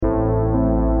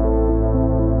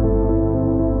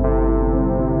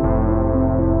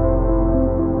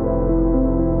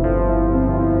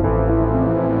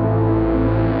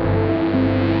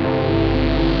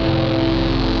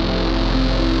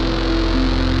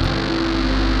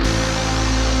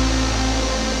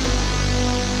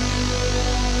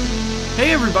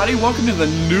everybody, welcome to the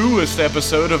newest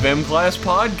episode of M-Class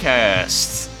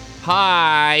Podcasts.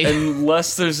 Hi.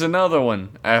 Unless there's another one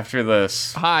after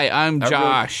this. Hi, I'm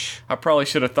Josh. I probably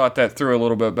should have thought that through a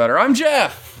little bit better. I'm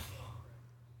Jeff.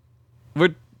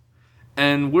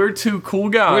 And we're two cool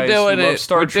guys. We're doing who love it.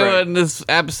 Star We're Trek, doing this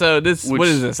episode. What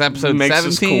is this? Episode makes 17?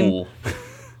 us cool.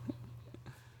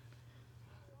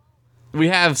 We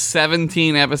have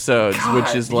 17 episodes,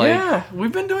 which is like yeah,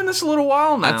 we've been doing this a little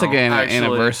while now. that's like an actually.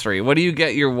 anniversary. What do you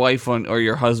get your wife on or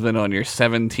your husband on your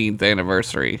 17th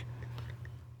anniversary?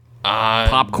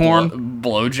 Popcorn?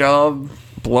 Blowjob?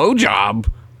 Blowjob?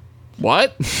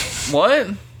 What?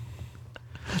 What?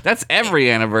 That's every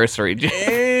anniversary.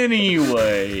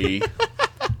 Anyway,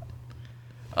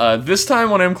 this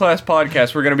time on M-Class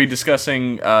Podcast, we're going to be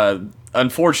discussing,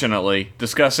 unfortunately,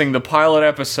 the pilot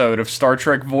episode of Star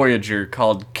Trek Voyager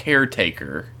called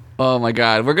Caretaker. Oh my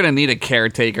god, we're gonna need a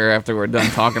caretaker after we're done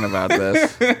talking about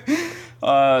this.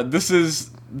 This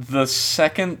is the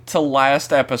second to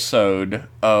last episode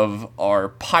of our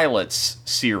pilots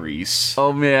series.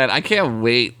 Oh man, I can't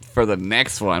wait for the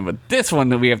next one, but this one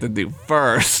that we have to do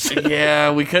first.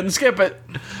 Yeah, we couldn't skip it.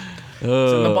 It's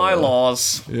in the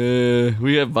bylaws.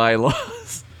 We have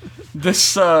bylaws.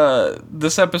 This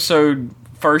episode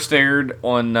first aired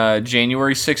on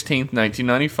January 16th,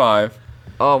 1995.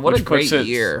 Oh, what a puts great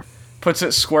year. Puts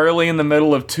it squarely in the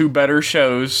middle of two better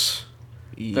shows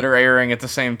that are airing at the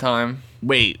same time.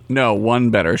 Wait, no,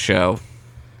 one better show.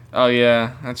 Oh,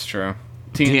 yeah, that's true.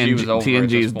 TNG was over at this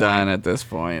TNG's point. done at this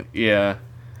point. Yeah.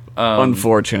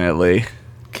 Unfortunately.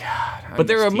 God, But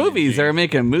there are miss movies. TNG. They're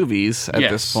making movies at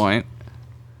Yes. this point.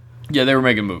 Yeah, they were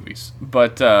making movies,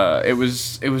 but it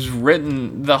was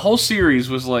written. The whole series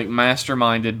was like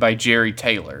masterminded by Jerry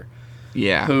Taylor,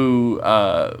 Yeah. who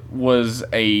was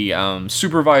a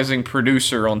supervising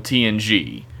producer on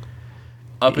TNG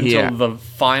up until the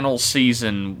final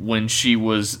season when she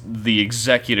was the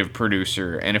executive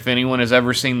producer. And if anyone has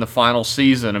ever seen the final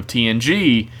season of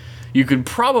TNG, you could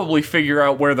probably figure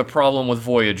out where the problem with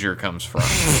Voyager comes from.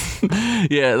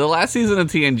 Yeah, the last season of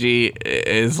TNG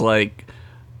is like,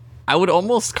 I would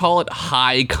almost call it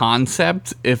high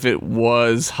concept if it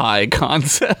was high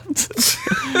concept.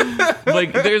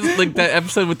 Like, there's like that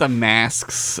episode with the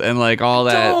masks and like all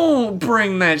that. Don't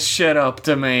bring that shit up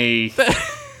to me.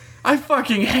 I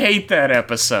fucking hate that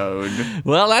episode.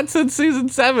 Well, that's in season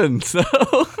 7, so.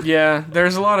 Yeah,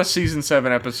 there's a lot of season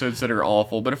 7 episodes that are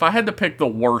awful, but if I had to pick the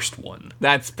worst one,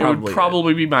 That's it probably would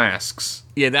probably be Masks.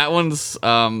 Yeah, that one's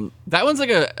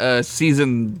like a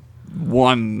season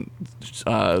 1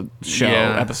 show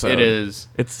episode. It is.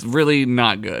 It's really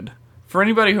not good. For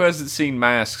anybody who hasn't seen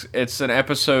Masks, it's an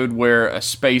episode where a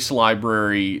space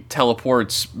library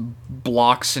teleports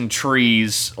blocks and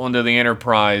trees onto the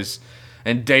Enterprise,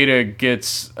 and Data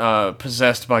gets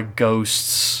possessed by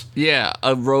ghosts. Yeah,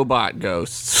 a robot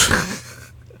ghost.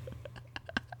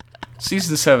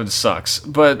 Season 7 sucks,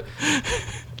 but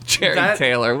Jerry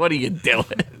Taylor, what are you doing?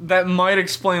 that might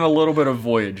explain a little bit of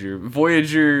Voyager.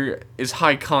 Voyager is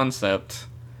high concept.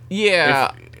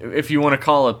 Yeah, If you want to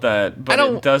call it that, but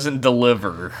it doesn't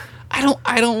deliver.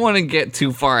 I don't want to get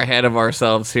too far ahead of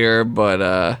ourselves here,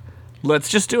 but let's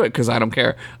just do it because I don't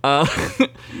care.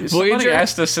 Somebody Voyager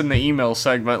asked us in the email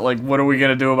segment, like, what are we going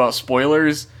to do about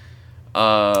spoilers?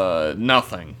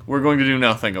 Nothing. We're going to do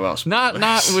nothing about spoilers.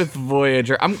 Not with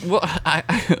Voyager.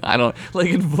 I don't like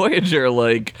in Voyager.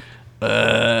 Like,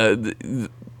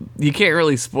 you can't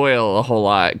really spoil a whole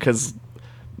lot because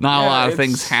not a lot of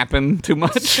things happen too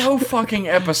much. It's so fucking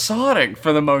episodic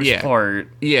for the most part.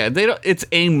 Yeah, they don't. It's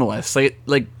aimless.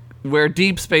 Like where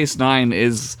Deep Space Nine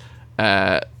is.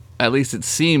 At least it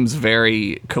seems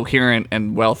very coherent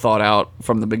and well thought out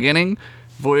from the beginning.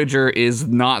 Voyager is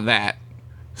not that.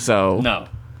 So No,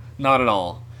 not at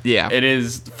all. Yeah. It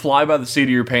is fly by the seat of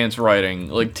your pants writing.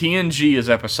 Like, TNG is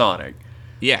episodic.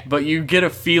 Yeah. But you get a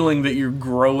feeling that you're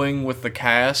growing with the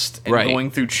cast and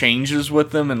going through changes with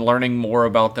them and learning more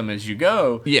about them as you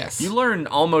go. Yes. You learn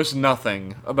almost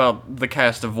nothing about the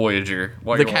cast of Voyager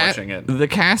while you're watching it. The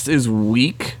cast is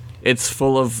weak. It's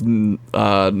full of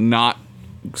not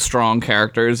strong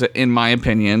characters, in my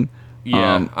opinion.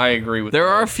 Yeah, I agree with that. There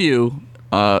are a few.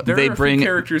 There are a bring few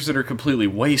characters that are completely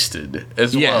wasted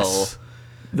as well.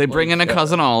 They bring in a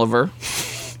cousin Oliver.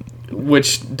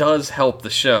 which does help the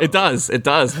show. It does,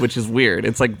 which is weird.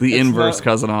 It's like the inverse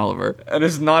Cousin Oliver. That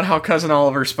is not how Cousin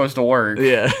Oliver is supposed to work.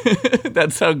 Yeah,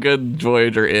 that's how good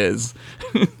Voyager is.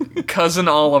 Cousin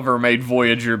Oliver made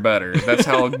Voyager better. That's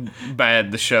how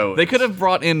bad the show is. They could have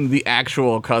brought in the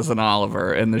actual Cousin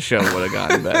Oliver, and the show would have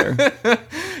gotten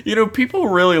better. People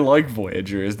really like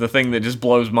Voyager. Is the thing that just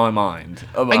blows my mind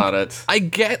about it. I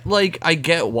get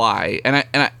why, and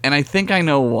I think I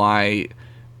know why,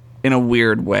 in a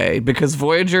weird way, because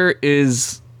Voyager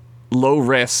is low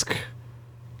risk,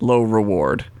 low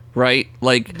reward. Right?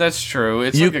 Like, that's true.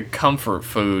 It's like a comfort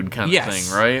food kind of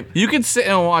thing, right? You could sit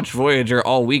and watch Voyager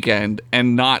all weekend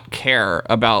and not care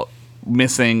about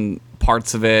missing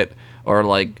parts of it or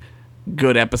like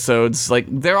good episodes. Like,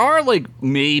 there are like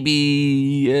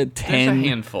maybe 10 There's a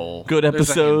handful. Good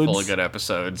episodes. There's a handful of good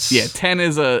episodes. Yeah, 10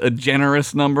 is a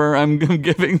generous number I'm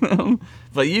giving them.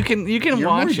 But you can You're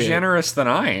watch more it. generous than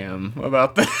I am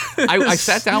about this. I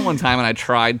sat down one time and I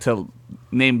tried to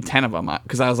name 10 of them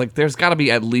because I was like, there's got to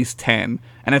be at least 10,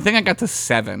 and I think I got to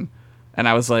 7, and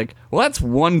I was like, well, that's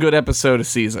one good episode a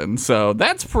season, so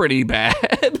that's pretty bad.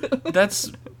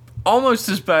 That's almost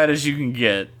as bad as you can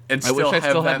get and I wish I have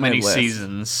still that had my many list.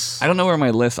 seasons. I don't know where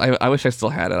my list. I wish I still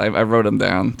had it. I wrote them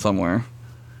down somewhere.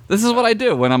 This is what I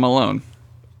do when I'm alone,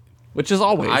 which is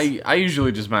always. I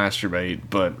usually just masturbate,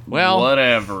 but Well,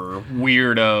 whatever,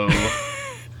 weirdo.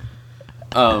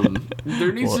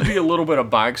 There needs to be a little bit of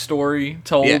backstory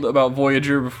told about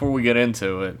Voyager before we get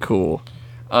into it. Cool.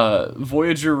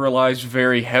 Voyager relies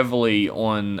very heavily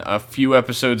on a few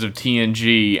episodes of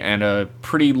TNG and a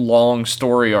pretty long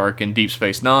story arc in Deep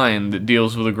Space Nine that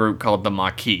deals with a group called the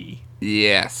Maquis.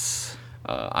 Yes.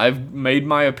 I've made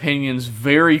my opinions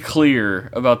very clear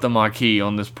about the Maquis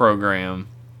on this program.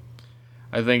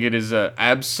 I think it is a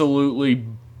absolutely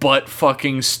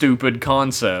butt-fucking stupid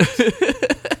concept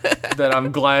that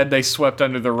I'm glad they swept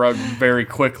under the rug very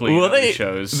quickly in other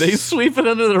shows. They sweep it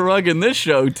under the rug in this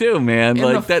show too, man. In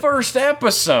like the first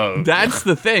episode. That's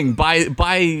the thing.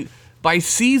 By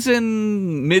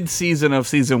mid-season of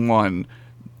season 1,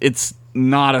 it's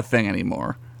not a thing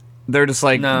anymore. They're just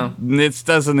like, no, it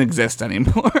doesn't exist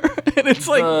anymore. And it's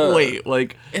like, wait,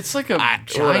 like... It's like a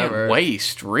giant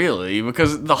waste, really,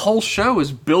 because the whole show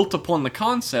is built upon the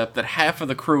concept that half of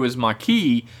the crew is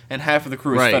Maquis and half of the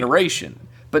crew is Federation.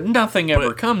 But nothing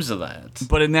ever comes of that.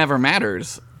 But it never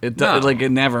matters. It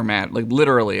never matters. Like,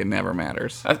 literally, it never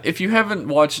matters. If you haven't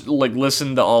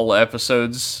listened to all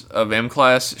episodes of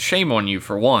M-Class, shame on you,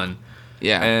 for one.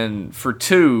 Yeah. And for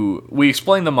 2, we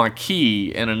explained the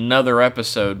Maquis in another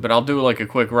episode, but I'll do a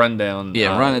quick rundown.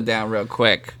 Yeah, run it down real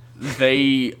quick.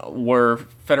 They were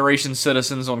Federation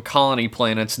citizens on colony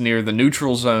planets near the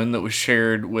neutral zone that was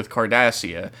shared with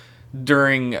Cardassia.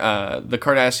 During the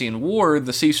Cardassian War,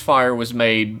 the ceasefire was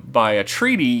made by a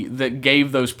treaty that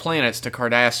gave those planets to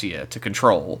Cardassia to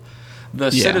control.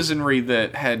 The citizenry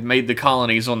that had made the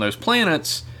colonies on those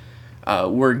planets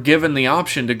were given the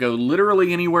option to go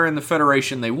literally anywhere in the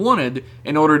Federation they wanted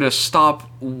in order to stop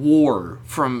war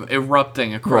from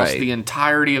erupting across the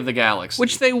entirety of the galaxy.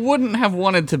 Which they wouldn't have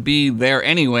wanted to be there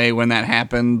anyway when that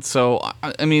happened, so,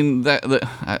 I mean,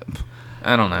 I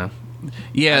don't know.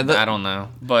 Yeah, I don't know,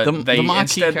 but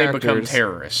instead they become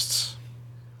terrorists.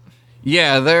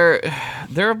 Yeah,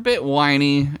 they're a bit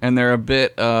whiny and they're a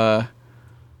bit their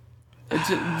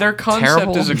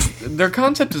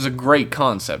concept is a great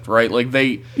concept, right? Like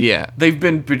they've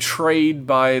been betrayed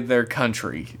by their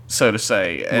country, so to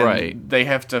say, and they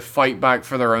have to fight back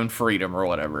for their own freedom or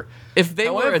whatever. If they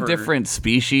were a different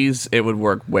species, it would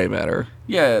work way better.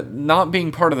 Yeah, not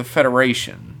being part of the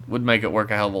Federation would make it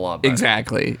work a hell of a lot better.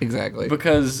 Exactly.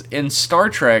 Because in Star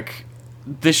Trek,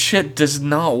 this shit does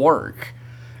not work.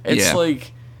 It's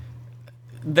like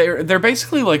they're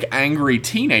basically like angry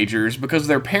teenagers because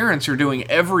their parents are doing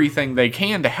everything they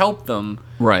can to help them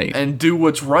and do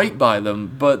what's right by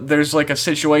them, but there's like a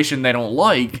situation they don't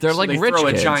like. They're like they rich throw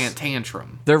kids. A giant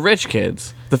tantrum. They're rich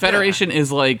kids. The Federation is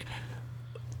like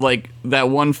that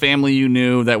one family you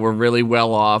knew that were really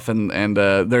well off, and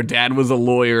their dad was a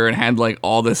lawyer and had like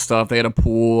all this stuff. They had a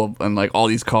pool and like all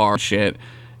these cars and shit.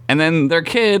 And then their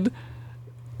kid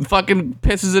fucking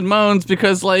pisses and moans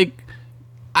because like,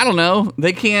 I don't know,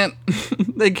 they can't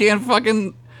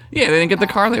fucking, they didn't get the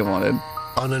car they wanted.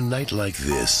 On a night like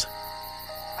this,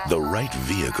 the right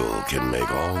vehicle can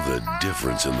make all the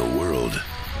difference in the world.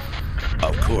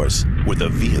 Of course, with a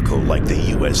vehicle like the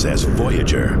USS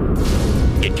Voyager,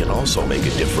 it can also make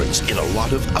a difference in a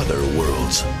lot of other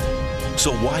worlds.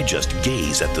 So why just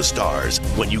gaze at the stars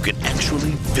when you can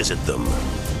actually visit them?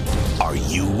 Are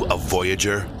you a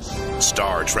Voyager?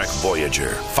 Star Trek Voyager,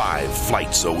 5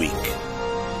 flights a week.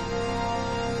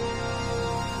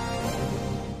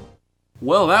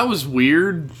 Well, that was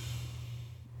weird.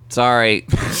 Sorry.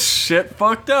 Shit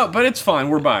fucked up, but it's fine.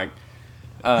 We're back.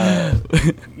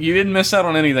 You didn't miss out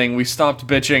on anything. We stopped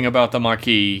bitching about the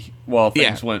Maquis while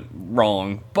things went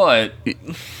wrong, but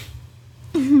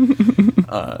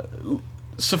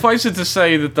suffice it to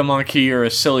say that the Maquis are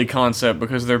a silly concept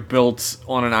because they're built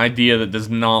on an idea that does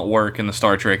not work in the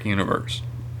Star Trek universe.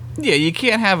 Yeah, you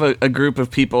can't have a group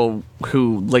of people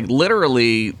who, like,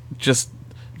 literally just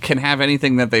can have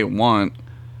anything that they want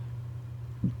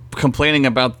complaining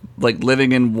about, like,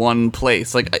 living in one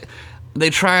place. Like, they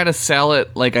try to sell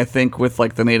it, like, I think with,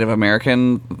 like, the Native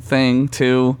American thing,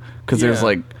 too, because there's,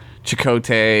 like,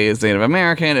 Chakotay is Native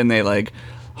American, and they, like,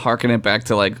 harken it back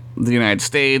to, like, the United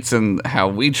States and how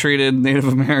we treated Native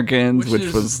Americans,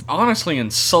 which was honestly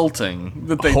insulting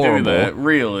that they horrible. do that,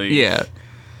 really. Yeah.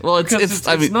 Well,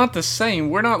 it's not the same.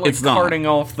 We're not, like, carting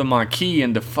off the Maquis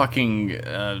into fucking...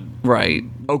 right.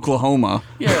 Oklahoma.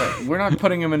 Yeah, we're not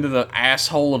putting them into the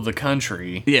asshole of the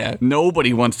country. Yeah,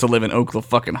 nobody wants to live in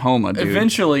Oklahoma, dude.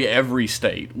 Eventually, every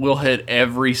state. We'll hit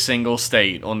every single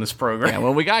state on this program. Yeah,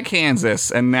 well, we got Kansas,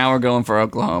 and now we're going for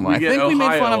Oklahoma. I think we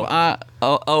made fun of...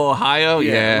 Ohio?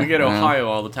 Yeah. We get Ohio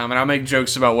all the time, and I make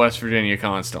jokes about West Virginia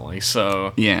constantly,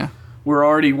 so... Yeah. We're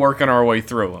already working our way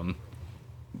through them.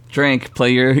 Drink,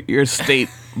 play your state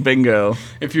bingo.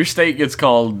 If your state gets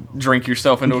called, drink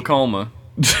yourself into a coma.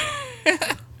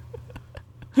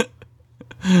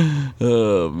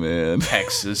 Oh, man.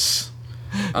 Texas.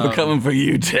 We're coming for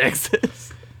you,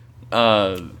 Texas.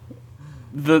 The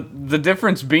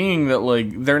difference being that,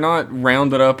 like, they're not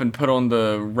rounded up and put on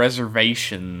the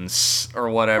reservations or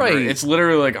whatever. Right. It's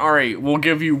literally like, all right, we'll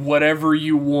give you whatever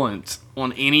you want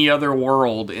on any other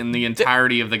world in the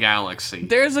entirety of the galaxy.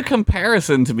 There's a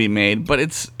comparison to be made, but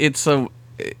it's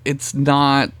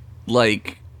not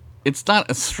like, it's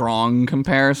not a strong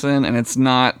comparison, and it's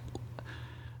not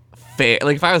fair.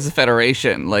 Like, if I was the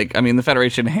Federation, like, I mean, the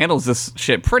Federation handles this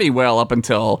shit pretty well up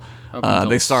until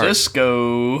they start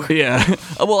Cisco. Yeah.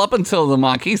 Well, up until the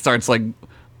Maquis starts, like,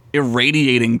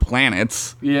 irradiating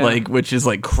planets, like, which is,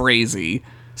 like, crazy.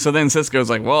 So then Cisco's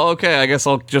like, well, okay, I guess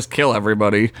I'll just kill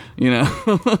everybody, you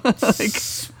know? Like,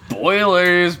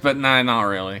 spoilers, but nah, not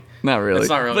really. Not really. It's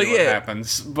not really what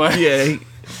happens. But yeah.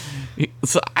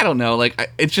 So I don't know. Like,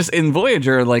 it's just in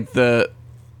Voyager, like, the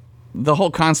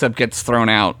whole concept gets thrown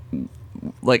out,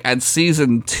 like, at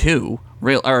season 2,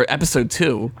 or episode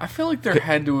 2. I feel like there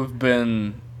had to have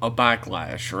been a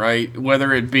backlash, right?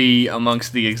 Whether it be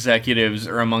amongst the executives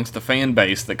or amongst the fan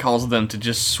base that caused them to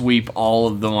just sweep all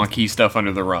of the Maquis stuff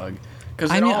under the rug.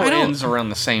 Because it all ends around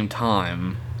the same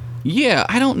time. Yeah,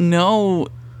 I don't know.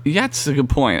 Yeah, that's a good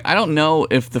point. I don't know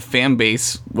if the fan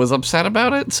base was upset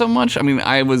about it so much. I mean,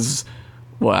 I was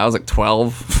like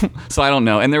 12, so I don't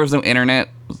know. And there was no internet,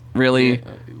 really.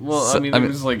 Yeah. Well, so, there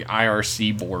was, like,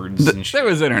 IRC boards and shit. There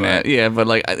was internet, but,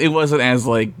 like, it wasn't as,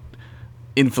 like,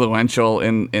 influential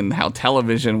in how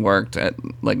television worked.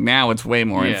 Like, now it's way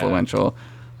more influential.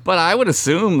 But I would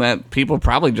assume that people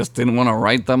probably just didn't want to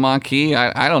write the Maquis.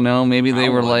 I don't know. Maybe they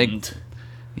were like,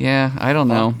 yeah, I don't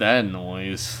know. That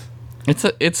noise.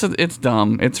 It's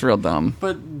dumb. It's real dumb.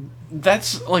 But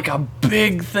that's, like, a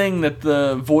big thing that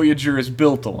the Voyager is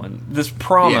built on. This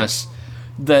promise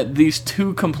that these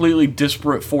two completely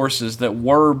disparate forces that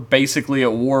were basically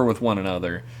at war with one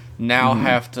another now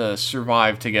have to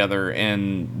survive together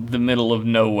in the middle of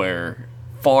nowhere,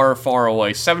 far, far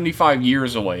away, 75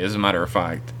 years away, as a matter of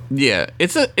fact. Yeah,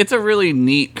 it's a really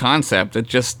neat concept. It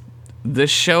just, this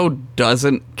show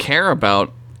doesn't care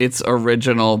about its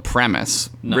original premise,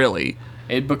 really.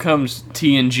 It becomes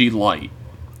TNG light.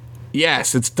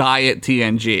 Yes, it's diet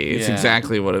TNG. It's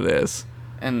exactly what it is.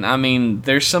 And, I mean,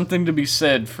 there's something to be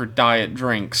said for diet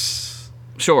drinks.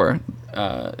 Sure.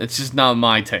 It's just not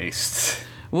my taste.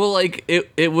 Well, like,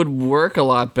 it would work a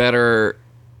lot better.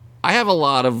 I have a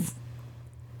lot of,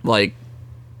 like,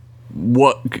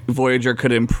 what Voyager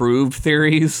could improve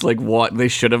theories, like, what they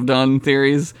should have done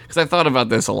theories, because I thought about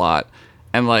this a lot.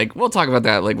 And, like, we'll talk about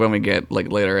that, like, when we get,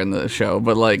 like, later in the show.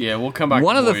 But, like... Yeah, we'll come back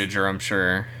to Voyager, I'm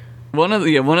sure. One of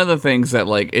the things that,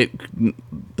 like, it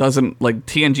doesn't, like,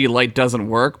 TNG Light doesn't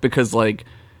work because, like,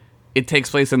 it takes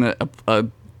place in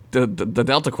the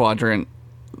Delta Quadrant,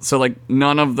 so, like,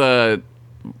 none of the,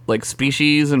 like,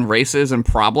 species and races and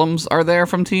problems are there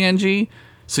from TNG,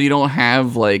 so you don't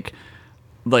have, like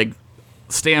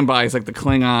standbys like the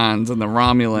Klingons and the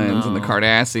Romulans and the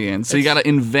Cardassians. So you got to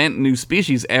invent new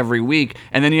species every week,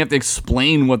 and then you have to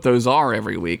explain what those are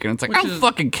every week. And it's like, I don't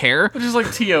fucking care. Which is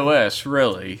like TOS,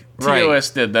 really. Right. TOS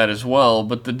did that as well,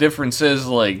 but the difference is,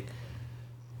 like,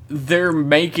 they're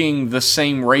making the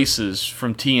same races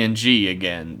from TNG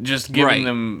again, just giving Right.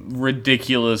 them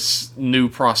ridiculous new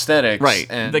prosthetics. Right.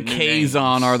 And The new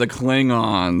Kazon names. are the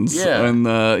Klingons. Yeah. And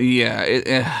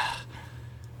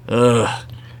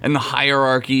and the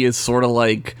hierarchy is sort of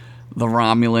like the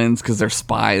Romulans because they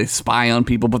spy on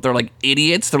people, but they're like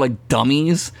idiots. They're like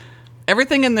dummies.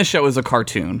 Everything in this show is a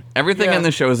cartoon. Everything Yeah. in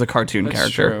this show is a cartoon That's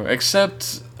character. true,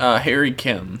 except Harry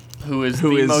Kim, who is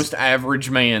the most average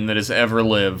man that has ever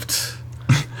lived.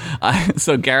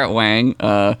 So Garrett Wang,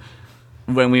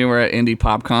 when we were at Indie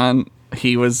PopCon,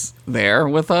 he was there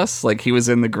with us. Like, he was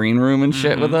in the green room and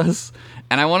shit with us.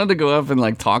 And I wanted to go up and,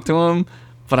 like, talk to him,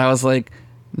 but I was like,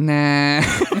 nah.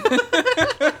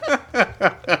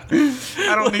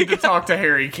 I don't need to talk to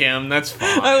Harry Kim. That's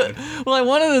fine. I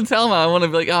wanted to tell him. I want to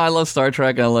be like, oh, I love Star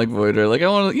Trek. I like Voyager. Like, I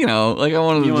want to, I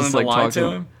wanted You to just, wanted to like, lie talk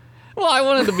to him? Well, I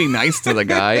wanted to be nice to the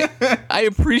guy. I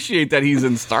appreciate that he's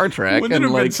in Star Trek. Wouldn't it and,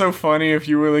 have like, been so funny if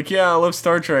you were like, yeah, I love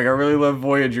Star Trek. I really love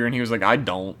Voyager. And he was like, I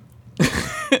don't.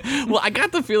 well, I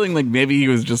got the feeling like maybe he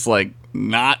was just like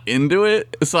not into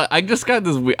it. So I just got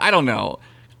this weird, I don't know.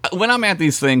 When I'm at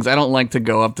these things, I don't like to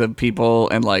go up to people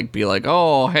and like be like,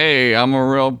 "Oh, hey, I'm a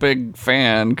real big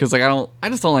fan," because like I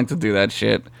just don't like to do that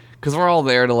shit. Because we're all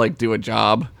there to like do a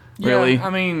job, really. Yeah,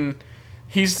 I mean,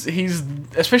 he's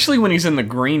especially when he's in the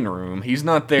green room. He's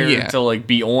not there to like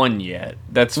be on yet.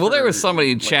 That's there was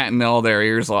somebody chatting all their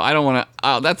ears off. I don't want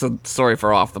to. That's a story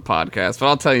for off the podcast, but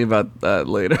I'll tell you about that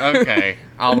later. Okay,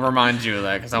 I'll remind you of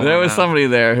that because there was somebody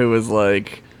there who was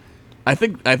like, I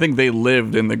think they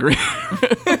lived in the green room,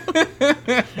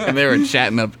 and they were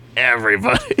chatting up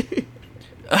everybody.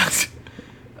 That's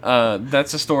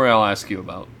a story I'll ask you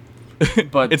about.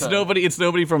 But it's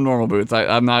nobody from Normal Boots.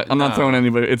 I'm not throwing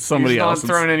anybody. It's somebody else. He's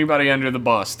not throwing anybody under the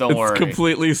bus. Don't worry. It's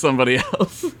completely somebody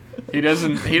else. He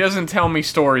doesn't tell me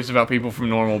stories about people from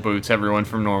Normal Boots. Everyone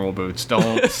from Normal Boots.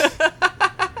 Don't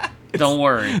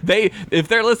worry. If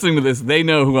they're listening to this, they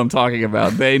know who I'm talking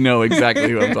about. They know exactly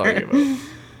who I'm talking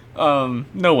about.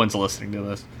 No one's listening to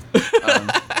this.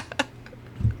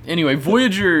 Anyway,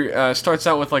 Voyager starts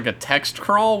out with like a text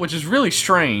crawl, which is really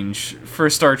strange for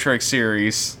a Star Trek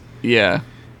series. Yeah.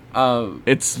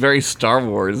 It's very Star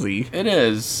Wars-y. It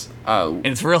is. And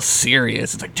it's real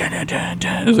serious. It's like dun, dun, dun,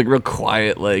 dun. It's like real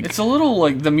quiet. Like it's a little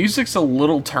like the music's a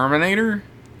little Terminator.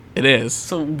 It is.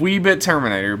 It's a wee bit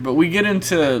Terminator, but we get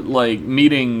into like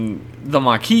meeting the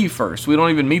Maquis first. We don't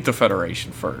even meet the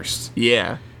Federation first.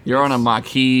 Yeah. You're on a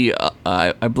Maquis.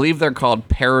 I believe they're called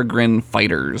Peregrine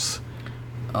Fighters.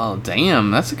 Oh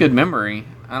damn, that's a good memory.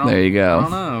 There you go. I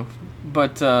don't know,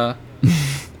 but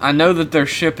I know that their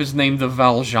ship is named the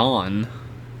Valjean.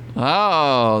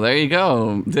 Oh, there you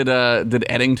go. Did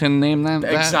Eddington name that?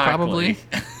 Exactly.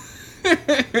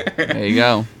 Probably. There you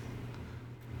go.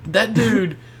 That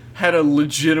dude had a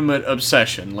legitimate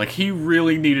obsession. Like, he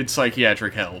really needed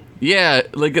psychiatric help. Yeah,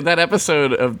 like that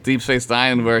episode of Deep Space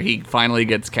Nine where he finally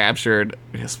gets captured.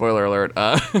 Spoiler alert.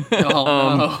 Oh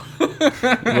no.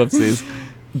 Whoopsies.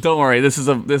 Don't worry.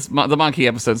 The Maquis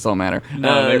episodes don't matter.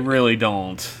 No, they really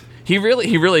don't. He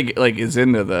really like is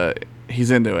into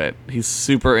he's into it. He's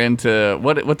super into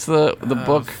what's the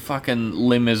book? Fucking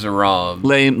Les Miserables.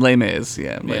 Les Mis,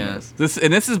 yeah. Les Mis.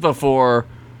 This is before.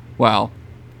 Well,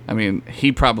 I mean,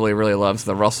 he probably really loves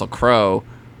the Russell Crowe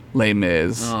Les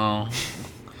Mis Oh.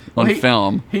 on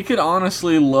film. He could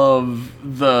honestly love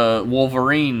the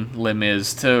Wolverine Les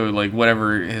Mis too. Like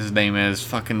whatever his name is.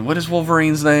 Fucking what is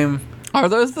Wolverine's name? Are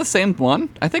those the same one?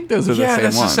 I think those are the same one. Yeah,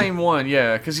 that's the same one.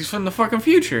 Yeah, because he's from the fucking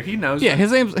future. He knows. Yeah,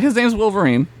 his name's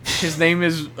Wolverine. His name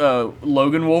is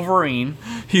Logan Wolverine.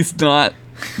 He's not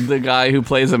the guy who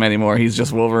plays him anymore. He's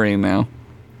just Wolverine now.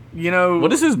 You know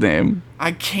What is his name?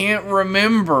 I can't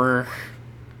remember.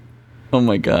 Oh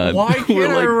my god. Why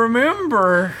can't I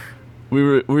remember?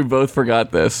 We both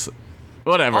forgot this.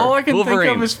 Whatever. All I can Wolverine.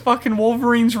 think of is fucking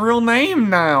Wolverine's real name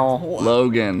now.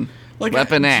 Logan. Like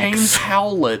Weapon X. James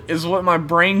Howlett is what my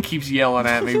brain keeps yelling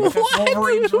at me. But that's What?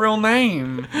 Wolverine's real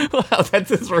name. Wow,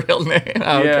 that's his real name.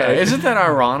 Okay. Yeah, isn't that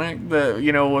ironic? That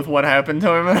with what happened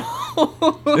to him and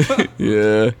all.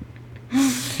 Yeah.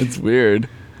 It's weird.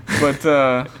 But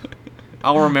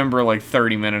I'll remember like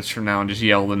 30 minutes from now and just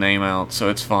yell the name out, so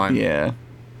it's fine. Yeah.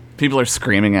 People are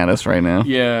screaming at us right now.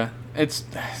 Yeah,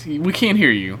 we can't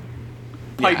hear you.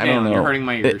 Pipe I down, don't know. you're hurting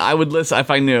my ears. I would listen if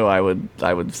I knew. I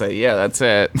would say, yeah, that's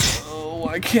it. Oh,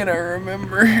 why can't I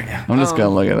remember? I'm just gonna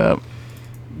look it up.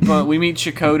 But we meet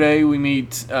Chakotay, we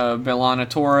meet B'Elanna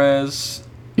Torres.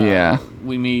 Yeah.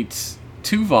 We meet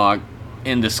Tuvok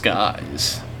in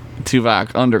disguise.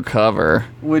 Tuvok undercover.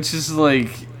 Which is like,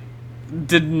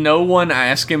 did no one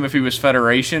ask him if he was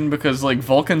Federation? Because like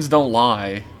Vulcans don't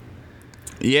lie.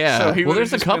 Yeah. So he well, would've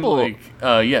there's a just been couple. like,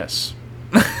 yes.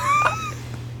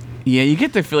 Yeah, you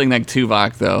get the feeling like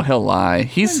Tuvok though. He'll lie.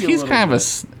 He's Maybe a little kind of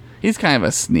bit. he's kind of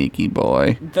a sneaky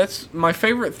boy. That's my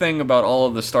favorite thing about all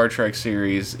of the Star Trek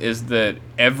series is that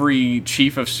every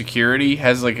chief of security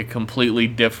has like a completely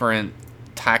different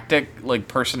tactic, like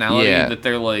personality Yeah. that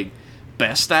they're like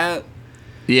best at.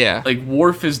 Yeah. Like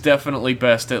Worf is definitely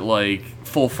best at like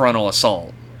full frontal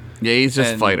assault. Yeah, he's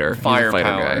just And fighter. He's a fighter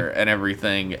firepower guy. and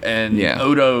everything. And Yeah.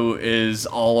 Odo is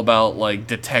all about like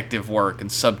detective work and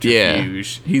Yeah.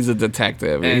 subterfuge. He's a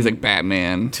detective. He's And like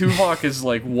Batman. Tuvok is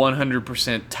like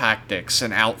 100% tactics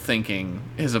and outthinking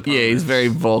his opponents. Yeah, he's very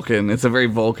Vulcan. It's a very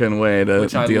Vulcan way to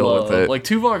which I deal love. with it. Like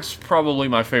Tuvok's probably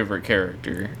my favorite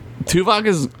character. Tuvok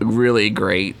is really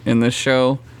great in this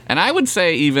show, and I would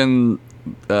say even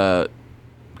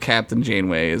Captain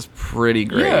Janeway is pretty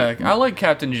great. Yeah, I like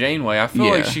Captain Janeway. I feel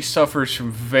like Yeah. she suffers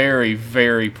from very,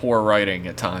 very poor writing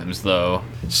at times, though.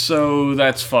 So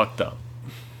that's fucked up.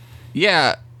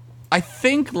 Yeah, I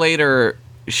think later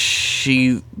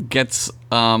she gets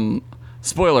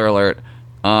spoiler alert.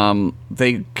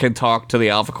 They can talk to the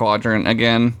Alpha Quadrant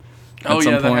again. At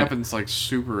some that point. happens like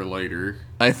super later.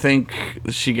 I think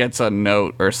she gets a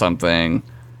note or something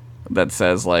that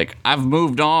says like, "I've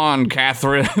moved on,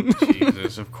 Catherine."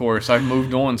 Jesus, of course. I've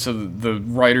moved on so that the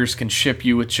writers can ship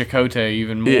you with Chakotay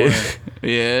even more.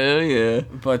 yeah.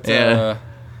 But, Yeah.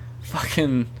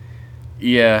 fucking...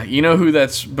 Yeah, you know who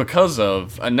that's because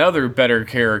of? Another better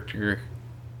character.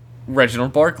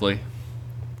 Reginald Barkley.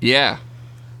 Yeah.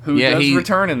 Who Yeah, does he-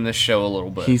 return in this show a little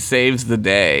bit. He saves the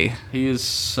day. He is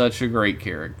such a great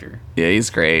character. Yeah, he's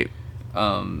great.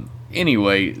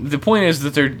 Anyway, the point is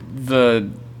that the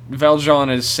Valjean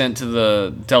is sent to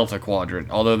the Delta Quadrant,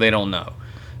 although they don't know.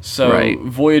 So Right.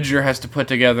 Voyager has to put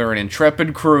together an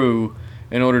intrepid crew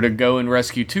in order to go and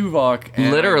rescue Tuvok.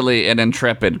 And Literally an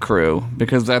intrepid crew,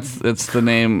 because it's the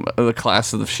name of the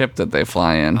class of the ship that they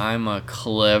fly in. I'm a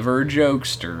clever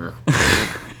jokester.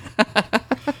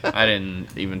 I didn't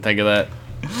even think of that.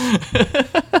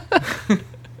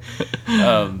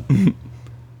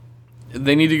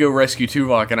 They need to go rescue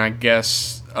Tuvok and I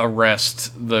guess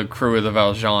arrest the crew of the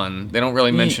Valjean. They don't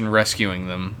really mention rescuing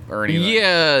them or anything.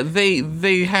 Yeah,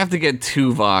 they have to get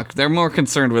Tuvok. They're more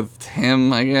concerned with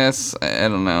him, I guess. I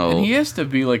don't know. And he has to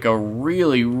be like a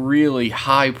really, really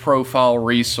high profile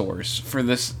resource for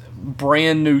this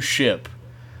brand new ship to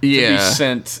be yeah,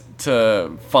 sent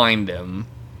to find him.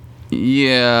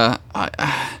 yeah.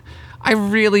 I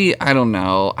really, I don't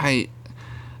know. I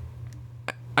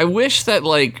wish that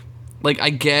like I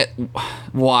get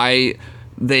why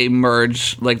they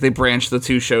merge, like they branch the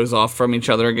two shows off from each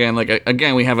other again. Like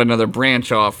again, we have another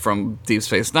branch off from Deep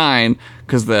Space Nine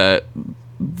because the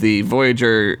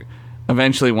Voyager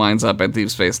eventually winds up at Deep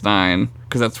Space Nine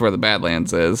because that's where the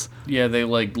Badlands is. Yeah, they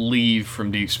like leave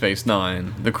from Deep Space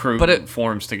Nine. The crew But it-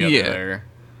 forms together yeah. there.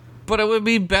 But it would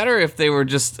be better if they were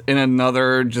just in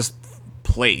another just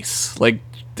place. Like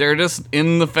they're just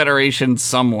in the Federation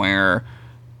somewhere.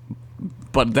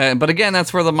 But again,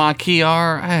 that's where the Maquis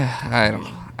are. I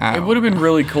don't. It would have been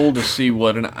really cool to see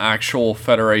what an actual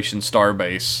Federation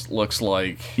starbase looks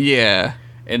like Yeah,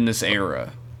 in this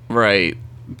era. right.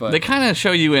 But They kind of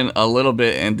show you in a little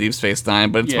bit in Deep Space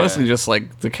Nine, but it's Yeah. mostly just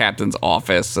like the captain's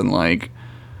office and like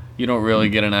you don't really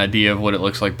get an idea of what it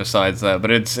looks like besides that.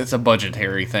 But it's a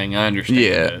budgetary thing. I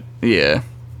understand it. yeah.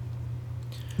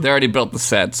 They already built the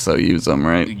sets, so use them,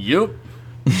 right? Yup.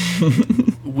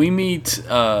 We meet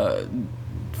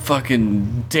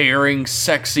fucking daring,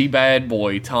 sexy bad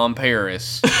boy Tom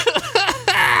Paris.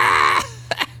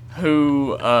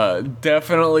 Who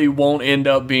definitely won't end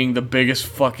up being the biggest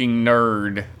fucking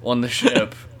nerd on the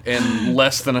ship in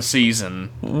less than a season.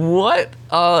 What?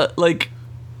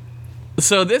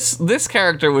 So this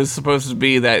character was supposed to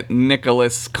be that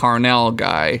Nicholas Carnell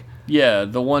guy. Yeah,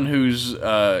 the one who's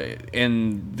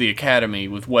in the academy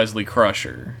with Wesley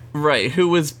Crusher. Right, who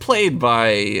was played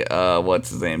by, what's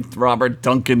his name? Robert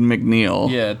Duncan McNeil.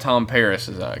 Yeah, Tom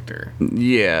Paris's actor.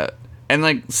 Yeah. And,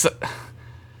 like,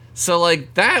 so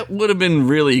like, that would have been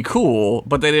really cool,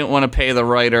 but they didn't want to pay the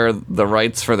writer the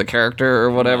rights for the character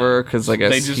or whatever, because I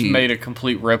guess They just made a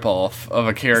complete ripoff of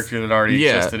a character that already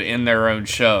Yeah. existed in their own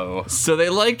show. So they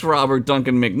liked Robert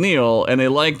Duncan McNeil, and they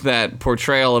liked that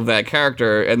portrayal of that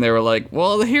character, and they were like,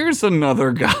 well, here's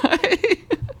another guy.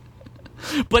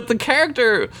 But the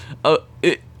character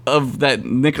of that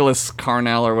Nicholas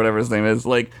Carnell, or whatever his name is,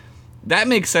 like, that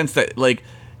makes sense that, like,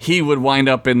 he would wind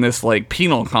up in this, like,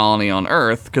 penal colony on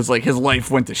Earth, because, like, his life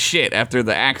went to shit after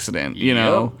the accident, you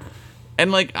know?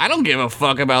 And, like, I don't give a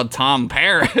fuck about Tom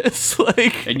Paris.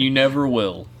 Like, And you never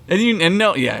will. and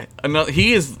no,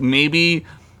 he is maybe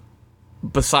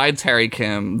besides Harry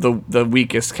Kim, the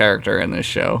weakest character in this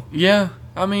show. Yeah,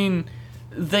 I mean,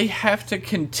 they have to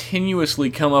continuously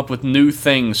come up with new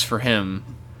things for him.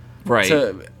 Right.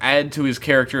 To add to his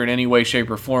character in any way, shape,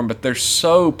 or form, but they're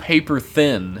so paper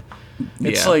thin.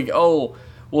 It's like, oh,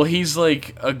 well, he's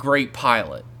like a great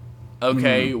pilot.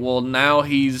 Okay, well, now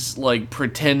he's like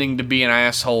pretending to be an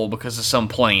asshole because of some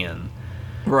plan.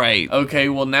 Right. Okay,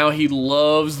 well, now he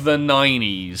loves the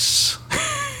 90s.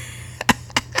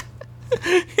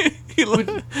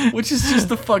 Which is just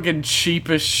the fucking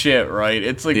cheapest shit, right?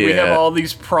 It's like we have all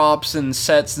these props and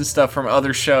sets and stuff from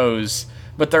other shows,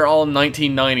 but they're all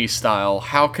 1990s style.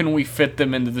 How can we fit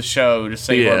them into the show to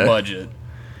save our budget?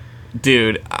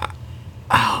 Dude,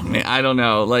 oh man, I don't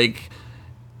know. Like,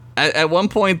 at one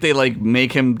point they like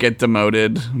make him get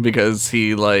demoted because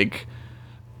he like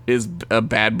is a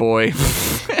bad boy.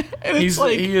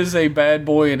 He is a bad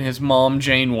boy, and his mom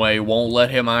Janeway won't let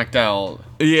him act out.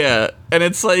 Yeah, and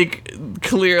it's like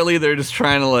clearly they're just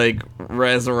trying to like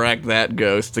resurrect that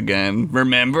ghost again.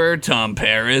 Remember Tom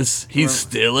Paris? He's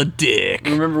still a dick.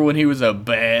 Remember when he was a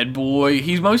bad boy?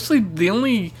 He's mostly the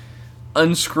only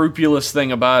unscrupulous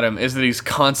thing about him is that he's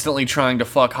constantly trying to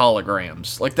fuck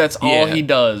holograms. Like that's all he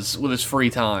does with his free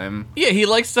time. Yeah, he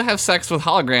likes to have sex with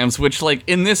holograms, which like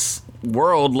in this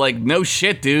world, like no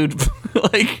shit, dude.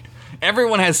 Like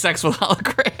everyone has sex with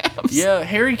holograms. Yeah,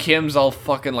 Harry Kim's all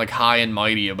fucking like high and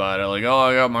mighty about it. Like, oh,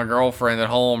 I got my girlfriend at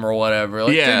home or whatever.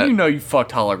 Like, dude, you know you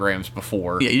fucked holograms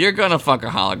before. Yeah, you're gonna fuck a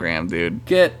hologram, dude.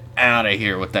 Get out of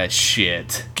here with that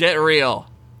shit. Get real.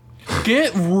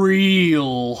 Get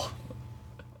real.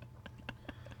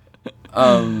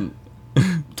 Tom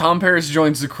Paris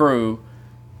joins the crew,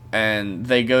 and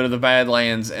they go to the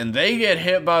Badlands, and they get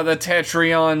hit by the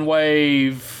Tetrion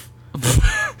wave.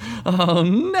 Oh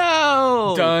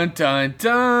no! Dun dun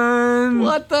dun!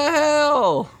 What the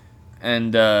hell?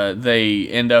 And they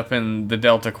end up in the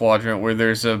Delta Quadrant where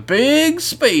there's a big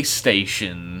space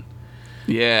station.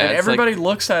 Yeah, and everybody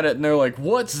looks at it and they're like,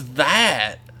 "What's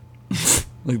that?"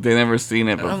 Like they never seen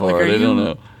it before. Like, they don't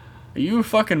know. Are you a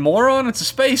fucking moron? It's a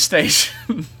space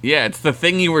station. Yeah, it's the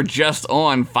thing you were just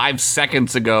on 5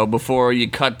 seconds ago before you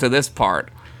cut to this part.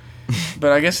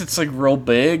 But I guess it's like real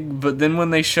big, but then when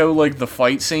they show like the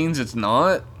fight scenes, it's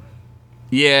not.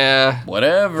 Yeah.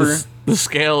 Whatever. The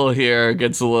scale here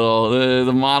gets a little...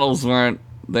 The models weren't...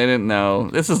 They didn't know.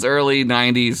 This is early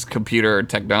 90s computer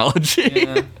technology.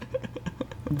 Yeah.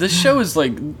 This show is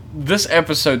like... This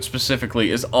episode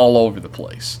specifically is all over the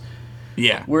place.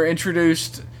 Yeah. We're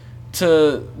introduced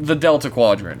to the Delta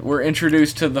Quadrant. We're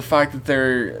introduced to the fact that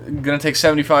they're going to take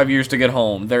 75 years to get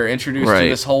home. They're introduced to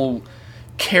this whole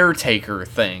caretaker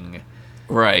thing.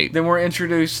 Right. Then we're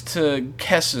introduced to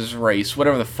Kess's race,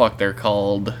 whatever the fuck they're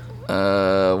called.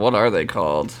 What are they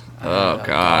called? Oh,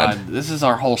 God. This is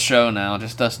our whole show now,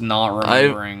 just us not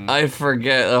remembering. I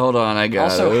forget. Hold on, I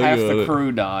got also, it. half the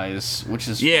crew dies, which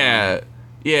is funny.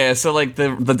 Yeah, so like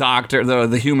the doctor,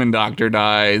 the human doctor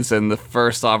dies, and the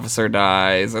first officer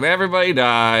dies, and everybody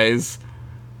dies.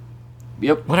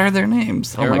 Yep. What are their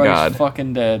names? Oh my God. Everybody's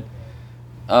fucking dead.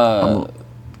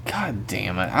 God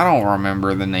damn it. I don't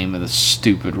remember the name of the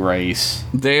stupid race.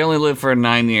 They only live for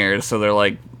 9 years, so they're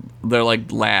like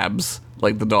labs,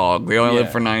 like the dog. They only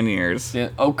live for 9 years. Yeah,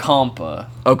 Ocampa,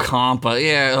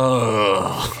 yeah.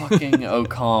 Ugh. Fucking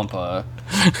Ocampa.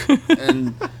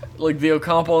 And like the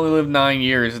Ocampa only live 9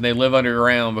 years, and they live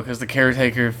underground because the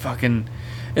caretaker fucking...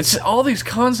 It's all these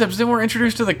concepts. Then we're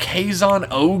introduced to the Kazon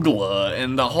Ogla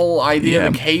and the whole idea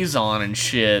of the Kazon and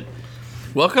shit.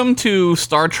 Welcome to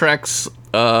Star Trek's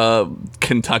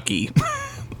Kentucky.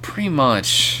 Pretty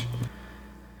much.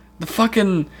 The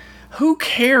fucking... Who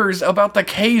cares about the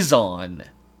Kazon?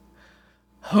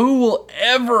 Who will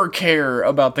ever care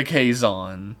about the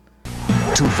Kazon?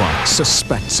 Tuvok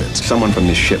suspects it. Someone from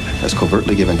this ship has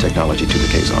covertly given technology to the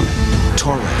Kazon.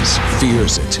 Torres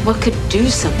fears it. What could do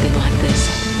something like this?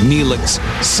 Neelix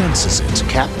senses it.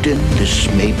 Captain, this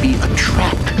may be a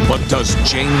trap. But does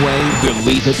Janeway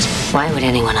believe it? Why would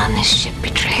anyone on this ship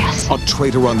betray us? A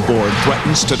traitor on board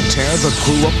threatens to tear the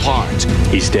crew apart.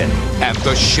 He's dead. And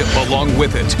the ship along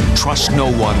with it. Trust no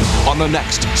one on the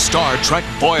next Star Trek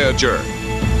Voyager.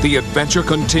 The adventure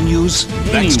continues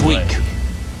next week.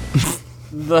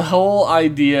 The whole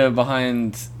idea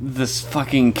behind this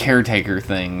fucking caretaker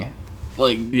thing,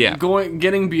 like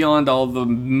getting beyond all the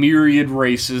myriad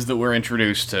races that we're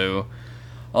introduced to,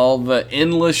 all the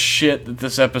endless shit that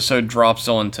this episode drops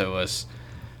onto us,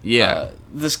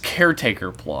 This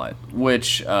caretaker plot,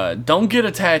 which don't get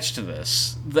attached to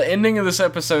this. The ending of this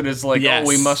episode is like, Yes. oh,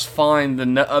 we must find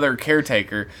the other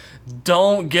caretaker.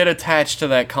 Don't get attached to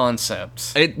that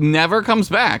concept. It never comes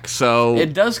back, so...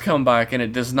 It does come back, and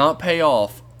it does not pay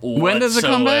off whatsoever. When does it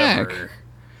come back?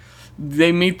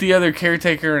 They meet the other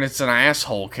caretaker, and it's an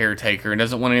asshole caretaker and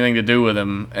doesn't want anything to do with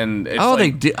him. And it's Oh, like, they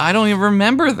did. I don't even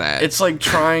remember that. It's like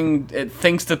it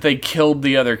thinks that they killed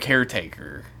the other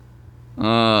caretaker.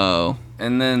 Oh.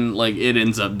 And then, like, it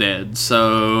ends up dead,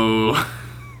 so...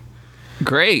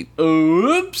 Great.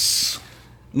 Oops.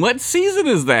 What season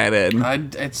is that in?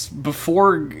 It's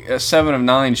before 7 of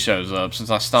 9 shows up, since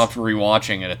I stopped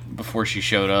rewatching it before she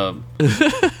showed up.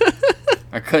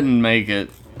 I couldn't make it.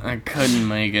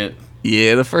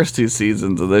 Yeah, the first 2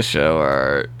 seasons of this show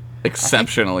are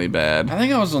exceptionally bad. I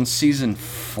think I was on season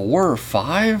 4 or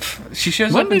 5. She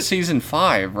shows up in season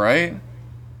 5, right?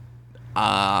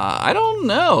 I don't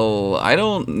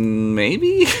know.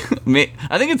 Maybe?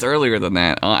 I think it's earlier than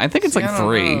that. I think it's like I don't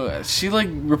 3. know. She, like,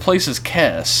 replaces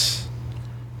Kess.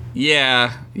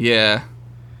 Yeah.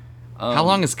 How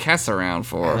long is Kess around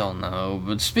for? I don't know.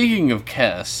 But speaking of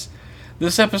Kess,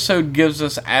 this episode gives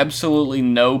us absolutely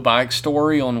no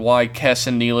backstory on why Kess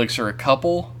and Neelix are a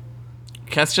couple.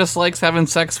 Kess just likes having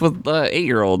sex with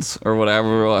 8-year-olds or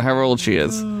whatever, however old she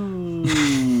is.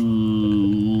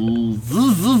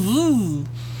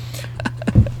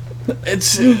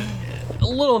 It's a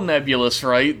little nebulous,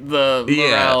 right? The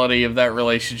morality of that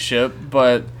relationship,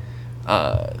 but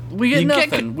we get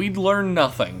nothing. We learn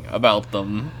nothing about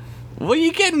them. Well,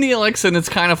 you get Neelix, and it's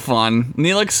kind of fun.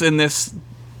 Neelix in this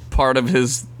part of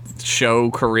his show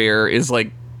career is,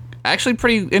 like, actually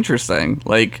pretty interesting.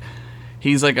 Like,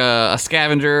 he's like a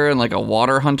scavenger and like a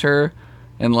water hunter,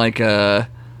 and like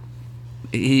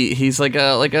he's like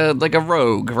a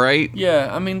rogue, right? Yeah,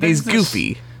 I mean, he's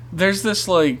goofy. There's this,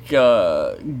 like,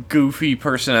 goofy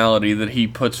personality that he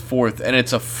puts forth, and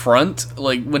it's a front.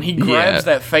 Like, when he grabs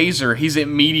that phaser, he's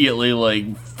immediately,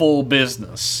 like, full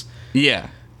business. Yeah.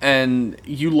 And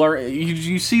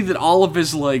you see that all of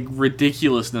his, like,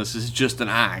 ridiculousness is just an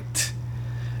act.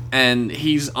 And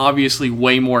he's obviously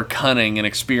way more cunning and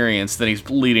experienced than he's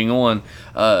leading on.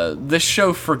 This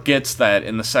show forgets that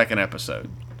in the second episode.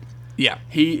 Yeah.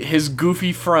 His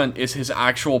goofy front is his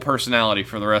actual personality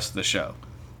for the rest of the show.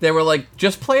 They were like,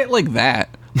 just play it like that.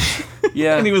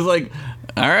 Yeah. And he was like,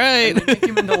 all right. And they make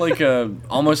him into like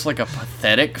almost like a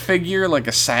pathetic figure, like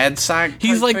a sad sack.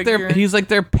 He's like figure.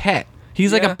 their pet.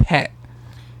 He's like a pet.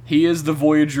 He is the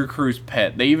Voyager crew's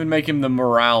pet. They even make him the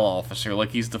morale officer, like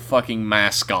he's the fucking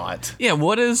mascot. Yeah,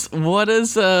 what does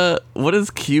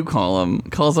Q call him?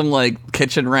 Calls him like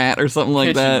kitchen rat or something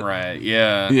like that. Kitchen rat,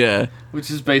 yeah. Yeah.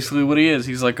 Which is basically what he is.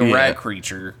 He's like a rat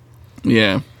creature.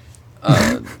 Yeah.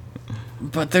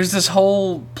 But there's this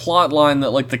whole plot line that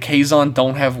like the Kazon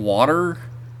don't have water.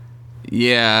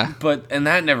 Yeah. And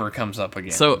that never comes up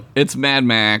again. So it's Mad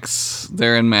Max.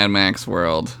 They're in Mad Max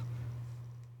world.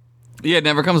 Yeah, it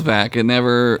never comes back. I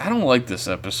don't like this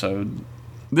episode.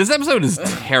 This episode is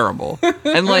terrible.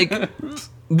 And like,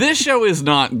 this show is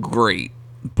not great.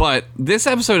 But this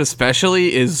episode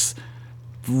especially is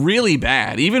really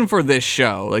bad, even for this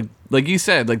show. Like you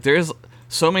said, like there's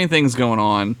so many things going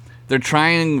on. They're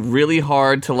trying really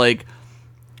hard to like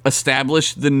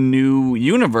establish the new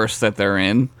universe that they're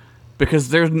in, because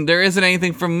there isn't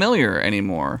anything familiar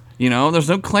anymore. You know, there's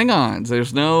no Klingons,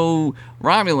 there's no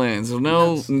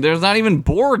Romulans, there's not even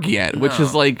Borg yet, which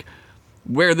is like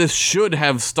where this should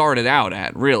have started out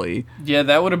at, really. Yeah,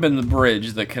 that would have been the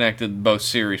bridge that connected both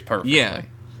series perfectly. Yeah.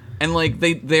 And like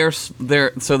they do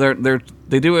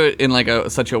it in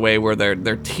like such a way where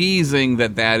they're teasing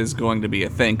that is going to be a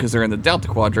thing, because they're in the Delta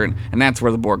Quadrant, and that's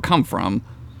where the Borg come from.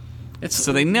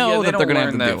 So they know that they're going to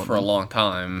have to deal with for a long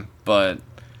time, but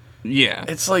yeah,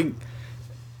 it's like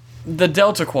the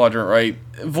Delta Quadrant, right?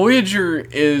 Voyager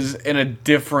is in a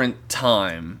different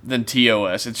time than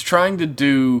TOS. It's trying to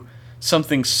do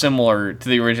something similar to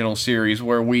the original series,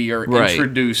 where we are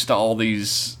introduced to all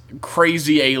these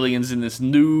crazy aliens in this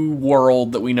new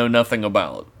world that we know nothing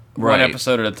about. One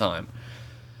episode at a time.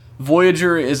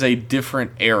 Voyager is a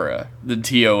different era than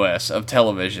TOS of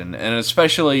television, and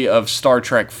especially of Star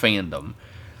Trek fandom.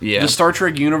 Yeah. The Star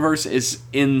Trek universe is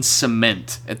in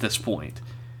cement at this point.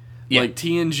 Yeah. Like,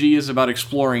 TNG is about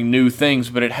exploring new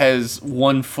things, but it has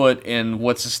one foot in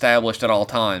what's established at all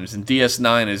times, and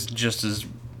DS9 is just as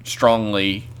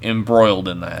strongly embroiled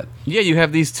in that. Yeah, you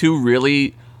have these two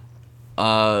really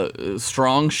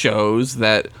strong shows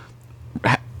that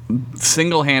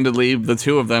single-handedly, the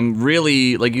two of them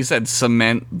really, like you said,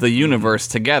 cement the universe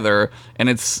together, and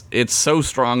it's so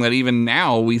strong that even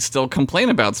now we still complain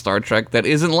about Star Trek that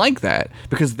isn't like that,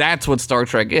 because that's what Star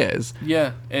Trek is.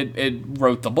 Yeah, it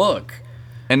wrote the book.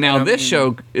 And now this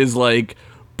show is like,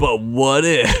 but what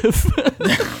if?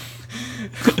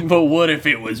 But what if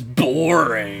it was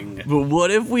boring? But what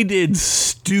if we did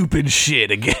stupid shit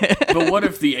again? But what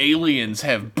if the aliens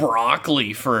have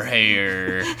broccoli for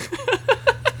hair?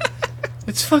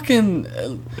 It's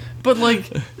fucking... but, like,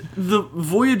 the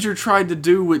Voyager tried to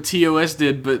do what TOS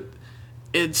did, but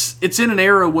it's in an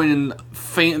era when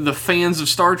the fans of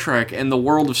Star Trek and the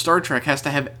world of Star Trek has to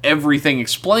have everything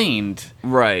explained.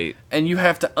 Right. And you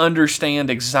have to understand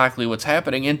exactly what's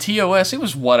happening. In TOS, it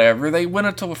was whatever. They went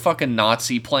up to a fucking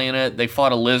Nazi planet. They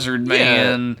fought a lizard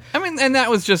man. Yeah. I mean, and that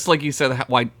was just, like you said,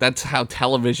 that's how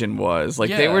television was. Like,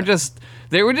 Yeah. they were just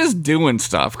doing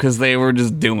stuff because they were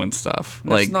just doing stuff.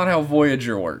 That's Like, not how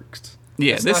Voyager worked.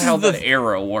 yeah, That's this not is how the that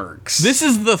era works. this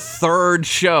is the third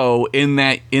show in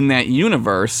that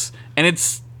universe, and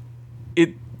it's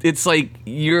like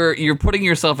you're putting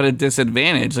yourself at a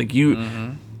disadvantage. Like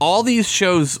all these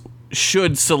shows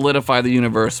should solidify the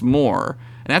universe more,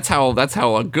 and that's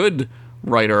how a good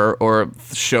writer or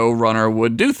showrunner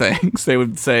would do things. They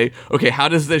would say, okay, how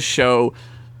does this show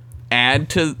add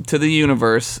to the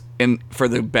universe and for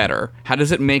the better? How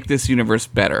does it make this universe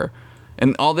better?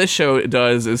 And all this show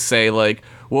does is say, like,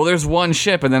 well, there's one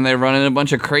ship, and then they run in a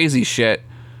bunch of crazy shit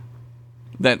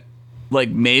that, like,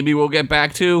 maybe we'll get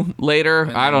back to later.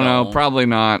 And I don't know. Probably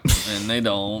not. And they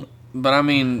don't. But, I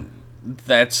mean,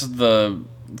 that's the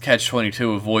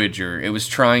catch-22 of Voyager. It was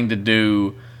trying to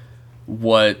do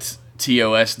what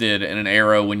TOS did in an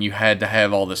era when you had to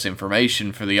have all this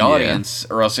information for the audience,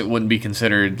 or else it wouldn't be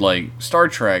considered, like, Star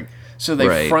Trek. So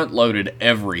they front-loaded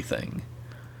everything.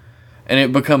 And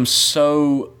it becomes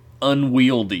so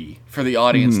unwieldy for the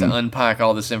audience to unpack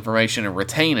all this information and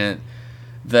retain it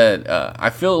that I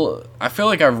feel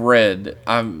like I've read.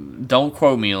 Don't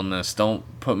quote me on this. Don't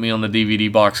put me on the DVD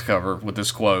box cover with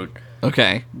this quote.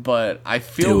 Okay. But I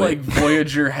feel like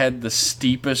Voyager had the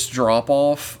steepest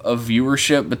drop-off of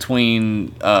viewership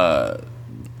between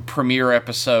premiere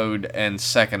episode and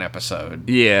second episode.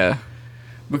 Yeah.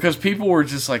 Because people were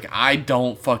just like, I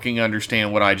don't fucking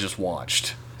understand what I just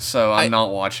watched. So I'm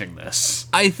not watching this.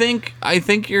 I think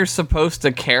you're supposed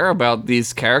to care about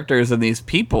these characters and these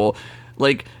people.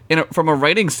 Like, from a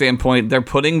writing standpoint, they're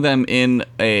putting them in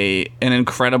an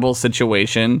incredible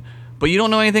situation, but you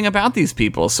don't know anything about these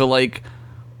people. So, like,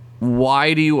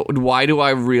 why do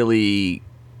I really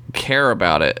care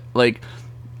about it? Like,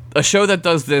 a show that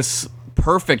does this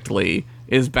perfectly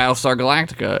is Battlestar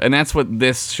Galactica, and that's what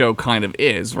this show kind of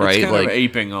is, right? It's kind like, of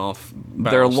aping off Battlestar.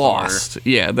 They're lost.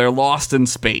 Yeah, they're lost in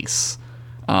space.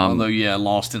 Although, yeah,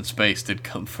 Lost in Space did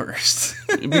come first.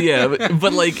 Yeah,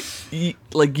 but like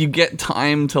you get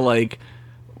time to, like,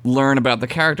 learn about the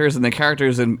characters, and the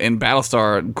characters in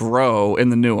Battlestar grow, in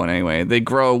the new one anyway. They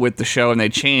grow with the show, and they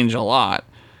change a lot.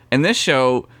 And this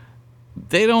show,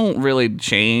 they don't really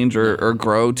change or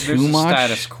grow too There's much. a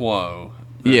status quo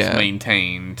that's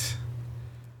maintained.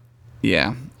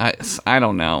 Yeah, I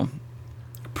don't know.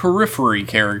 Periphery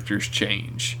characters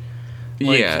change.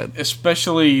 Like, yeah.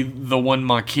 Especially the one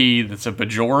Maquis that's a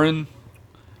Bajoran.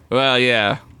 Well,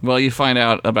 yeah. Well, you find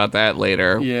out about that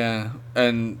later. Yeah.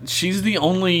 And she's the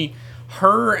only...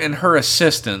 Her and her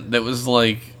assistant that was,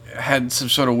 like, had some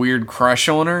sort of weird crush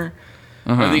on her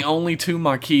are the only two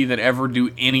Maquis that ever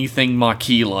do anything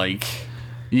Maquis-like.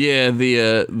 Yeah,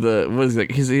 the what is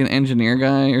it? Is he an engineer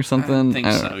guy or something? I think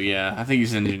so, yeah. I think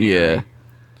he's an engineer. Yeah.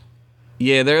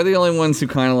 Yeah, they're the only ones who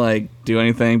kind of, like, do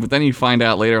anything, but then you find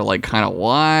out later, like, kind of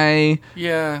why.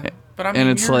 Yeah, but I mean, and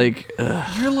it's like,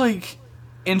 you're, like,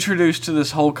 introduced to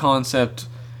this whole concept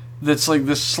that's, like,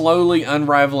 this slowly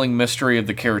unraveling mystery of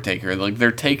the Caretaker. Like,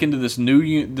 they're taken to this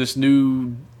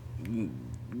new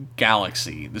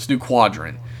galaxy, this new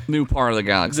quadrant. New part of the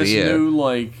galaxy, This new,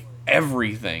 like,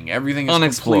 everything. Everything is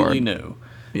Unexplored. completely new.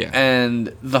 Yeah.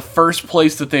 And the first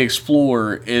place that they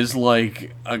explore is,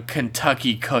 like, a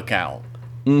Kentucky cookout.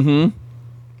 Mm-hmm.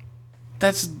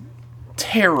 That's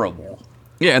terrible.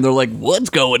 Yeah, and they're like, what's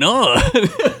going on?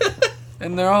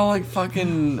 And they're all, like,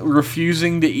 fucking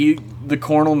refusing to eat the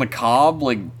corn on the cob,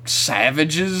 like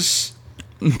savages.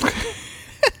 If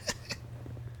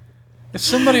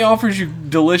somebody offers you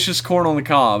delicious corn on the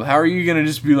cob, how are you gonna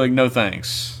just be like, no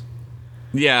thanks?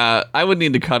 Yeah, I would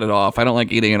need to cut it off. I don't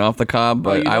like eating it off the cob,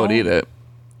 but I would eat it.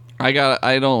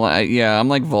 I'm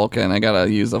like Vulcan. I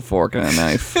gotta use a fork and a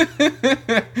knife.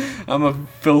 I'm a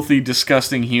filthy,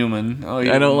 disgusting human.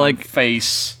 I don't like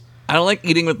face. I don't like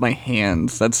eating with my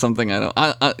hands. That's something I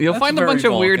don't. You'll That's find a very bunch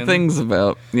of weird Vulcan. things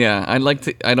about. Yeah, I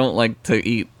don't like to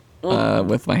eat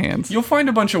with my hands. You'll find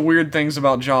a bunch of weird things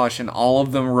about Josh, and all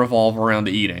of them revolve around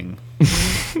eating.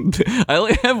 I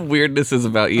only have weirdnesses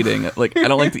about eating. Like, I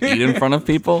don't like to eat in front of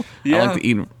people. Yeah. I like to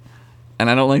eat, and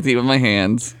I don't like to eat with my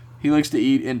hands. He likes to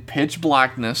eat in pitch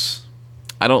blackness.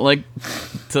 I don't like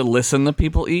to listen to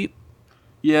people eat.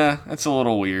 Yeah, that's a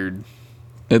little weird.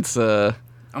 It's I'm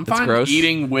It's fine gross.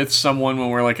 eating with someone when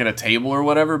we're like at a table or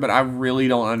whatever, but I really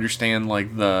don't understand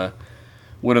like the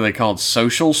what are they called?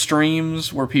 Social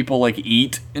streams where people like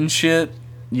eat and shit.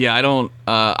 Yeah, I don't.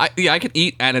 I can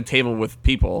eat at a table with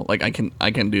people. Like I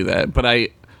can do that, but I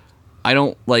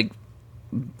don't like.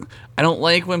 I don't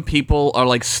like when people are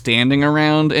like standing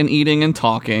around and eating and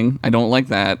talking. I don't like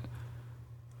that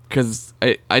because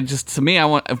I just to me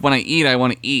when I eat I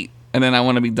want to eat and then I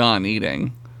want to be done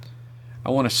eating. I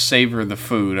want to savor the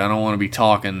food. I don't want to be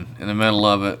talking in the middle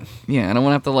of it. Yeah, I don't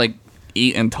want to have to like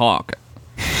eat and talk.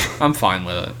 I'm fine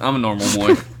with it. I'm a normal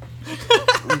boy.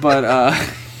 But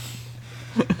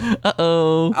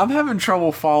Uh-oh. I'm having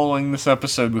trouble following this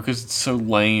episode because it's so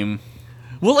lame.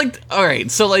 Well, like, all right,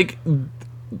 so like,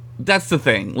 that's the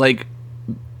thing. Like,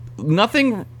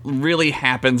 nothing really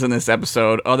happens in this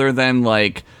episode other than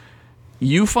like,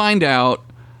 you find out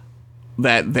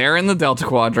that they're in the Delta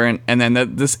Quadrant, and then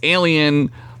that this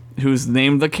alien who's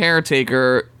named the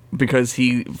Caretaker because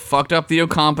he fucked up the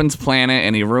Ocampans planet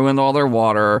and he ruined all their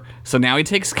water. So now he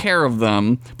takes care of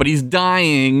them, but he's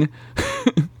dying.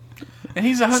 And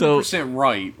he's 100%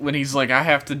 right when he's like, I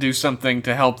have to do something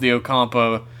to help the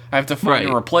Ocampa. I have to find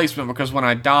Right. a replacement because when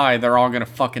I die, they're all gonna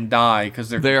fucking die because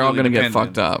They're all completely gonna get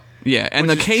dependent. fucked up. Yeah, and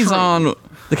Which the is Kazon,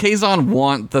 the Kazon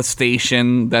want the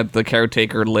station that the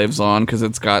Caretaker lives on because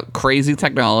it's got crazy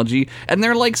technology, and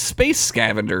they're like space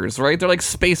scavengers, right? They're like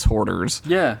space hoarders,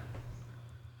 Yeah.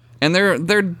 and they're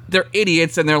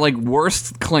idiots, and they're like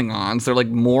worse Klingons. They're like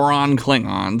moron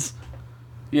Klingons.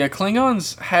 Yeah,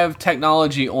 Klingons have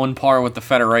technology on par with the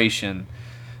Federation.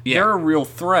 Yeah. They're a real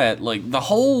threat. Like, the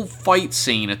whole fight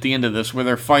scene at the end of this where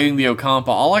they're fighting the Ocampa,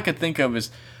 all I could think of is,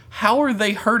 how are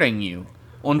they hurting you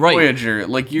on Right. Voyager?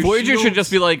 Like, your Voyager should shields- just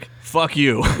be like, "Fuck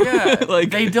you." Yeah,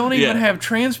 like they don't even yeah. have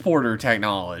transporter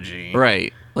technology.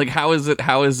 Right. Like, how is it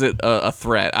a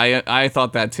threat? I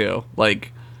thought that too.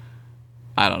 Like,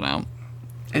 I don't know.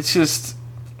 It's just,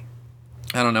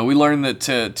 I don't know. We learned that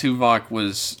Tuvok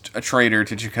was a traitor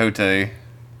to Chakotay.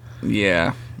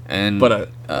 Yeah. And But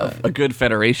a good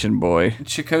Federation boy.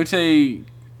 Chakotay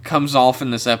comes off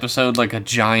in this episode like a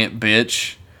giant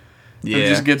bitch. Yeah. Who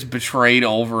just gets betrayed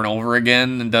over and over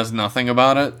again and does nothing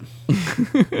about it.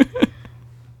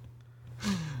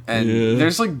 And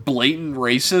there's like blatant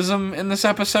racism in this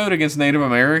episode against Native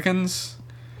Americans.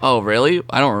 Oh, really?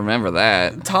 I don't remember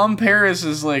that. Tom Paris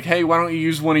is like, hey, why don't you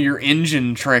use one of your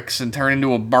engine tricks and turn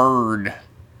into a bird?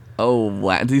 Oh,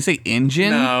 wow. Did he say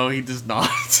engine? No, he does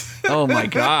not. Oh my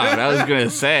god, I was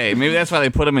gonna say. Maybe that's why they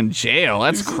put him in jail.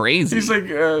 That's crazy. He's like,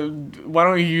 why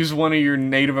don't you use one of your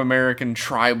Native American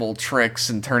tribal tricks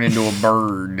and turn into a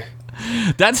bird?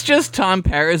 That's just Tom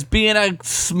Paris being a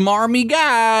smarmy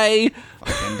guy.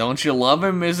 And don't you love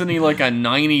him? Isn't he like a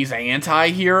 90s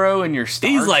anti-hero in your Star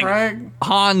He's like Trek?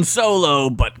 Han Solo,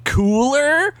 but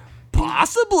cooler?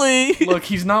 Possibly. Look,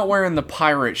 he's not wearing the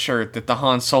pirate shirt that the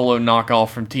Han Solo knockoff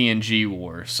from TNG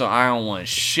wore, so I don't want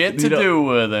shit to do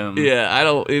with him. Yeah, I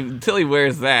don't. Until he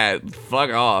wears that, fuck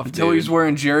off. Until dude. he's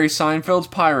wearing Jerry Seinfeld's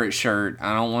pirate shirt,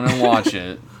 I don't want to watch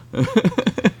it.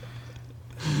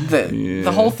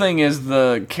 The whole thing is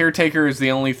the Caretaker is the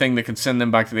only thing that can send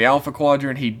them back to the Alpha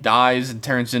Quadrant. He dies and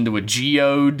turns into a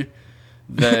geode.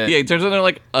 Yeah, he turns into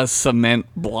like a cement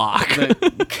block.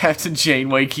 That Captain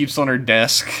Janeway keeps on her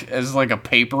desk as like a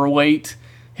paperweight.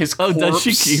 His Oh, corpse,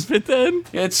 does she keep it then?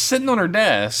 Yeah, it's sitting on her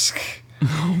desk.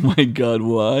 Oh my god,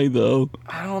 why though?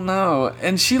 I don't know.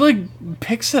 And she like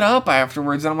picks it up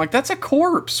afterwards, and I'm like, that's a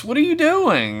corpse. What are you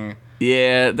doing?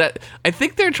 Yeah, that I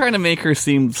think they're trying to make her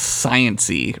seem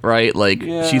science-y, right? Like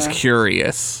she's Yeah.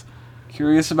 curious.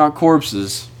 Curious about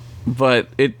corpses. But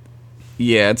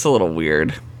it's a little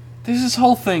weird. There's this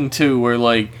whole thing too where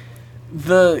like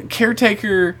the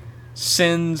Caretaker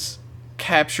sends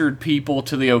captured people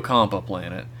to the Ocampa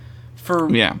planet for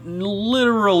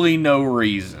literally no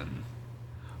reason.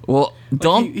 Well,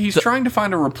 He's trying to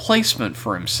find a replacement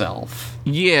for himself.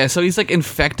 Yeah, so he's like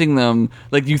infecting them.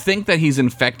 Like you think that he's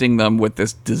infecting them with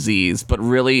this disease, but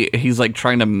really he's like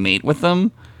trying to mate with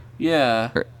them.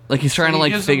 Yeah. Like he's trying to He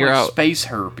like gives them, figure out. space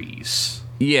herpes.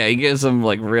 Yeah, he gives them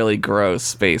like really gross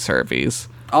space herpes.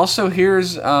 Also,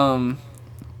 here's a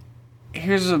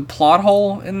plot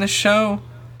hole in the show.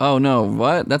 Oh no,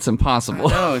 what? That's impossible.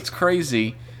 No, it's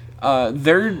crazy.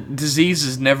 Their disease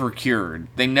is never cured.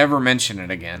 They never mention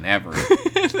it again, ever.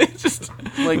 They just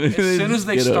Like, as they soon as just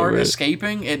they get start over it.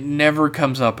 escaping, it never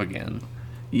comes up again.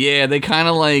 Yeah, they kind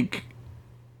of like.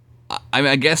 I mean,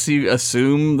 I guess you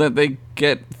assume that they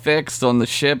get fixed on the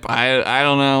ship. I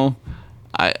don't know.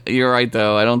 You're right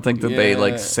though. I don't think that they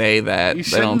like say that. You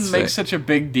They don't shouldn't make such a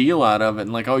big deal out of it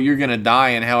and like, oh, you're gonna die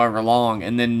in however long,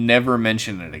 and then never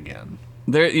mention it again.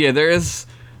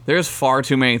 There's far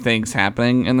too many things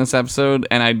happening in this episode,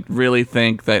 and I really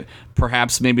think that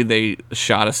perhaps maybe they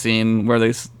shot a scene where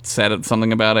they said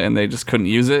something about it and they just couldn't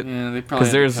use it. Yeah, they probably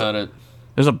had to cut it.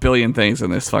 There's a billion things in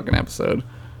this fucking episode.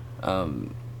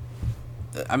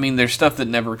 I mean, there's stuff that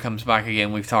never comes back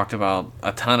again. We've talked about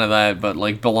a ton of that, but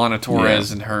like B'Elanna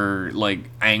Torres and her like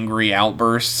angry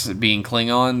outbursts at being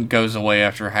Klingon goes away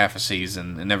after half a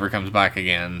season and never comes back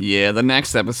again. Yeah, the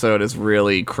next episode is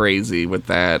really crazy with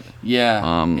that.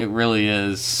 Yeah, it really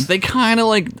is. They kind of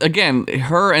like, again,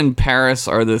 her and Paris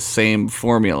are the same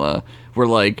formula. Where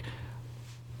like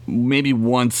maybe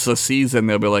once a season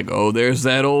they'll be like, oh, there's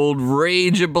that old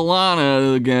rage at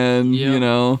B'Elanna again, you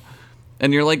know?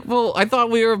 And you're like, well, I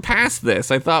thought we were past this.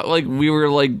 I thought like we were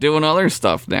like doing other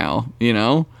stuff now, you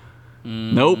know?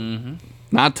 Nope.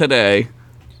 Not today.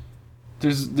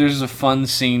 There's a fun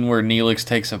scene where Neelix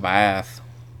takes a bath.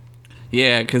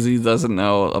 Yeah, because he doesn't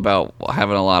know about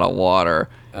having a lot of water.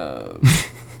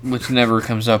 Which never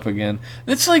comes up again.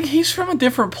 It's like he's from a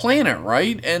different planet,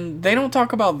 right? And they don't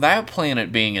talk about that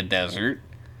planet being a desert.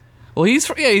 Well, he's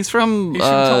from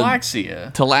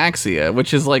Talaxia. Talaxia,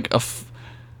 which is like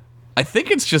I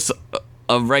think it's just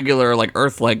a regular like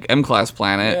Earth-like M-class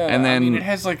planet, Yeah, and then I mean, it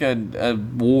has like a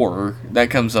war that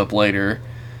comes up later.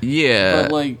 Yeah,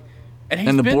 But like,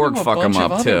 and the been Borg to a fuck him bunch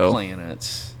of up, other too.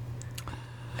 planets.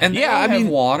 And they Yeah, don't I have mean-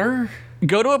 water.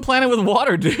 go to a planet with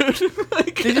water, dude.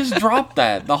 Like, They just dropped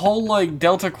that. The whole like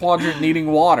Delta Quadrant needing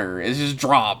water is just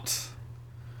dropped.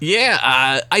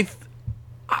 yeah,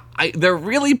 they're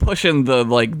really pushing the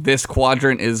like this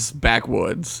quadrant is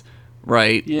backwoods,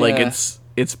 right? Like Yeah.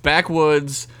 it's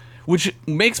backwoods, which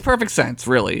makes perfect sense,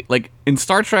 really. Like in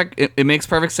Star Trek, it makes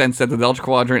perfect sense that the Delta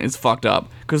Quadrant is fucked up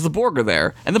because the Borg are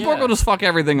there, and the Borg Yeah. will just fuck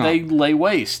everything up. They lay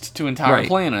waste to entire Right.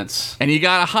 planets. And you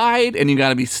gotta hide, and you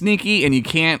gotta be sneaky, and you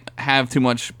can't have too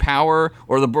much power,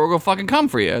 or the Borg will fucking come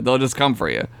for you. They'll just come for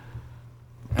you.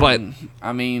 But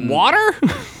I mean, water,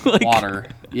 like, water.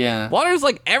 Yeah. water's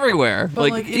like everywhere. But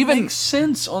like, it makes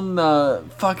sense on the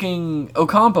fucking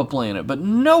Okampa planet, but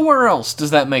nowhere else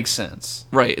does that make sense.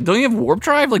 right? Don't you have warp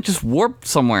drive? Like, just warp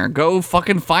somewhere. Go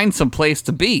fucking find some place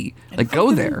to be. Like,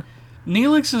 go there.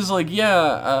 Neelix is like,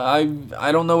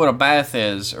 I don't know what a bath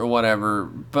is or whatever,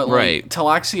 but like, Right.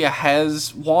 Talaxia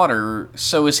has water,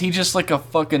 so is he just like a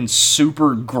fucking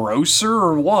super grocer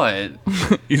or what?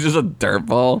 He's just a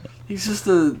dirtball. He's just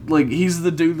he's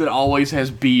the dude that always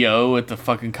has BO at the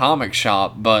fucking comic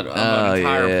shop, but on an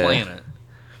entire yeah. planet.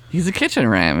 He's a kitchen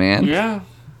rat, man. Yeah.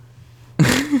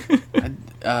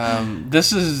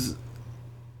 This is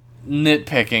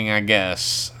nitpicking, I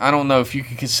guess. I don't know if you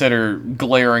could consider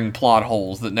glaring plot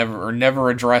holes that never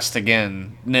addressed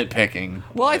again nitpicking.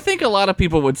 Well, I think a lot of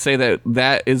people would say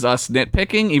that is us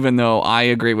nitpicking, even though I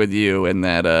agree with you in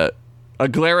that a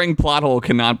glaring plot hole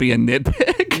cannot be a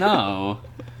nitpick. No.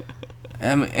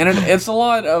 And it's a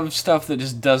lot of stuff that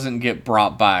just doesn't get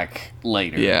brought back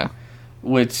later. Yeah.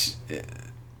 Which,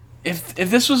 if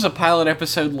this was a pilot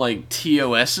episode like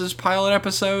TOS's pilot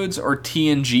episodes or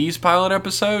TNG's pilot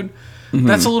episode,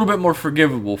 that's a little bit more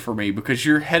forgivable for me because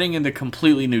you're heading into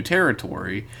completely new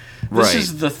territory. This Right.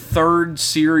 is the third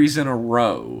series in a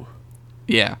row.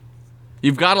 Yeah.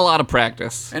 You've got a lot of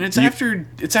practice. And it's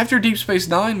after Deep Space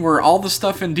Nine where all the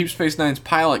stuff in Deep Space Nine's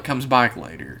pilot comes back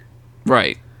later.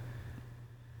 Right.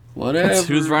 Whatever. It's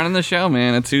who's running the show,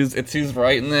 man. It's who's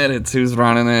writing it. It's who's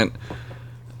running it.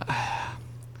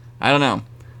 I don't know.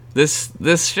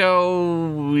 This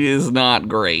show is not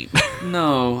great.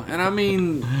 No, and I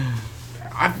mean,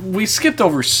 we skipped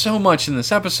over so much in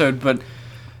this episode, but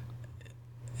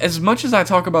as much as I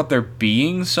talk about there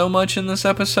being so much in this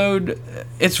episode,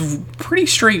 it's pretty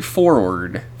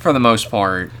straightforward for the most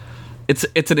part.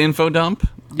 It's an info dump.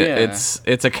 Yeah.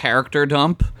 It's a character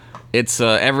dump. It's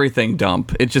a everything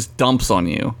dump. It just dumps on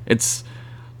you. It's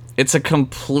a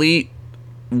complete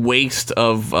waste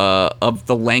of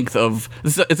the length of.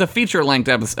 It's a feature length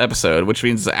episode, which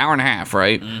means an hour and a half,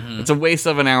 right? Mm-hmm. It's a waste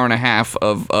of an hour and a half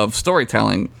of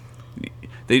storytelling.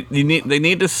 They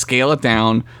need to scale it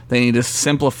down. They need to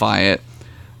simplify it.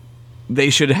 They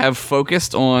should have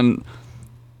focused on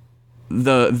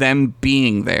them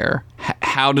being there.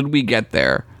 How did we get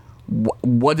there?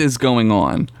 what is going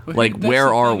on? Like, That's where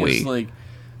the are thing we? is, like,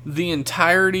 the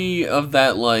entirety of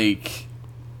that, like,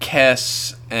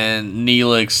 Kess and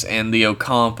Neelix and the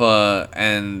Okampa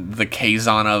and the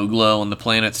Kazan Oglo on the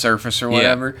planet's surface or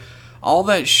whatever, all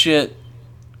that shit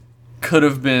could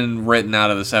have been written out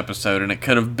of this episode, and it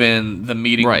could have been the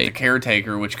meeting with the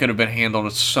caretaker, which could have been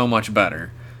handled so much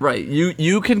better. Right.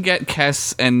 You can get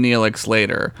Kess and Neelix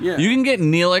later. Yeah. You can get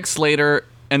Neelix later,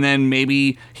 and then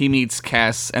maybe he meets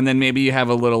Kess, and then maybe you have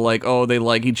a little, like, oh, they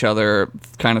like each other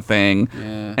kind of thing.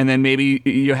 Yeah. And then maybe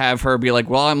you have her be like,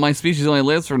 well, my species only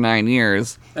lives for 9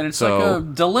 years. And it's like a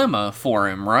dilemma for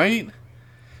him, right?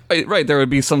 Right. There would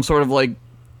be some sort of, like,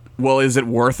 well, is it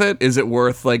worth it? Is it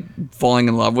worth, like, falling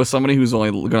in love with somebody who's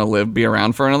only going to be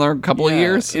around for another couple of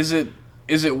years? Is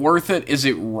it worth it? Is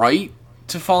it right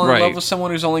to fall in love with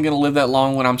someone who's only going to live that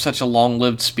long when I'm such a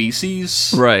long-lived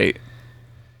species? Right.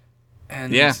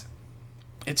 And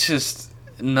it's just,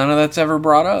 none of that's ever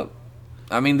brought up.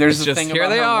 I mean, there's a thing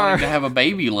about her wanting to have a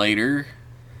baby later.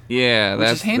 Yeah, which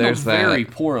is handled very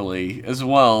poorly as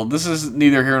well. This is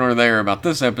neither here nor there about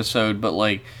this episode, but,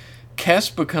 like,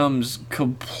 Kess becomes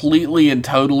completely and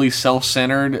totally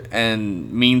self-centered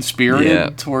and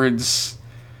mean-spirited towards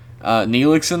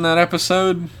Neelix in that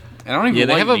episode. And I don't even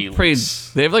like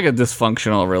Neelix. They have like a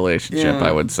dysfunctional relationship,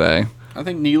 I would say. I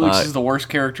think Neelix is the worst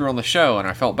character on the show, and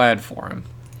I felt bad for him.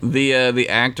 The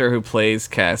actor who plays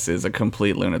Kess is a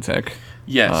complete lunatic.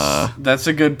 Yes, that's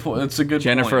a good point. That's a good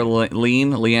Jennifer point.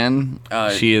 Lien.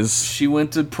 She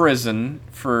went to prison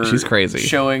for she's crazy.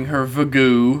 Showing her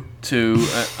vagoo to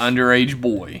an underage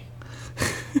boy.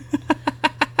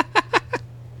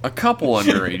 A couple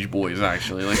underage boys,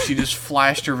 actually. Like, she just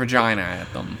flashed her vagina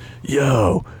at them.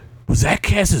 Yo, was that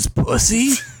Kess's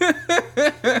pussy?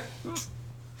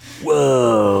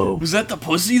 Whoa. Was that the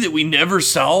pussy that we never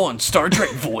saw on Star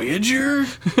Trek Voyager?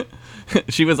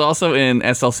 She was also in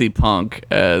SLC Punk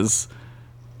as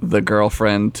the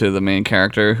girlfriend to the main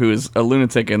character, who is a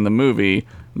lunatic in the movie.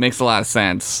 Makes a lot of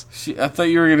sense. I thought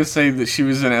you were going to say that she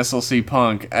was in SLC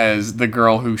Punk as the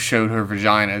girl who showed her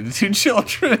vagina to 2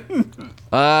 children.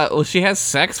 Well, she has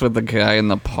sex with the guy in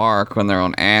the park when they're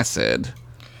on acid.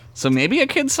 So maybe a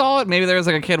kid saw it? Maybe there was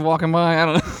like a kid walking by? I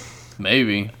don't know.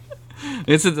 Maybe.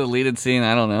 It's a deleted scene.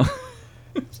 I don't know.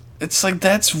 It's like,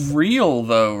 that's real,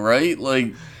 though, right?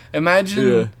 Like,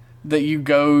 imagine that you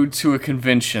go to a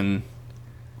convention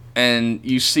and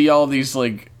you see all these,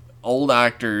 like, old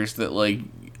actors that, like,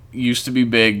 used to be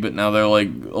big, but now they're, like, a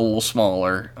little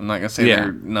smaller. I'm not going to say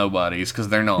they're nobodies, because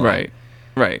they're not.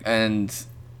 Right. And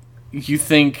you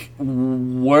think,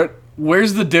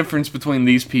 where's the difference between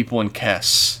these people and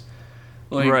Kess?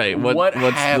 Like, what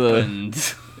happened?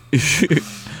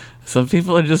 Some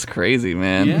people are just crazy,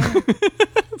 man. Yeah.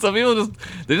 Some people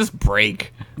they just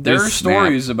break. There are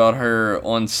stories about her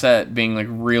on set being, like,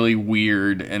 really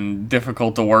weird and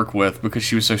difficult to work with because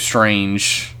she was so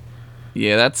strange.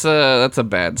 Yeah, that's a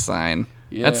bad sign.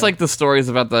 Yeah. That's like the stories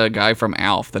about the guy from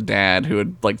Alf, the dad, who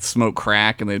would, like, smoke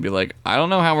crack, and they'd be like, I don't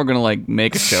know how we're gonna, like,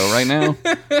 make a show right now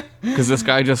because this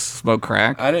guy just smoked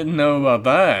crack. I didn't know about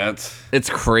that. It's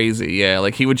crazy. Yeah,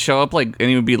 like, he would show up, like, and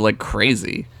he would be, like,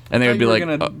 crazy. And they would be like,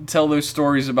 gonna tell those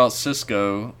stories about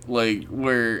Cisco, like,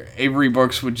 where Avery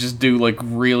Brooks would just do, like,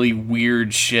 really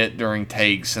weird shit during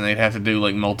takes, and they'd have to do,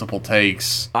 like, multiple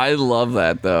takes. I love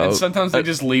that, though. And sometimes they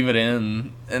just leave it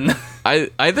in. And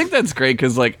I think that's great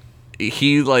because, like,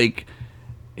 he's like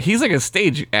a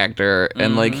stage actor,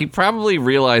 and like he probably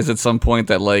realized at some point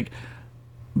that, like,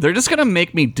 they're just gonna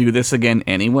make me do this again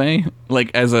anyway.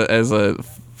 Like, as a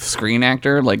screen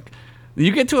actor, like,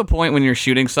 you get to a point when you're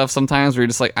shooting stuff sometimes where you're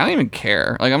just like, I don't even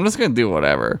care. Like, I'm just gonna do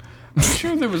whatever. I'm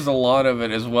sure there was a lot of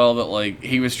it as well that, like,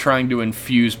 he was trying to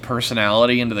infuse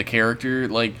personality into the character.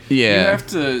 Like, you have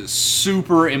to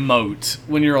super emote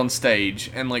when you're on stage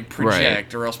and, like,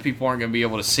 project, or else people aren't going to be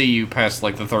able to see you past,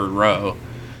 like, the 3rd row.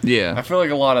 Yeah. I feel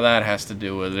like a lot of that has to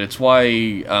do with it. It's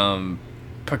why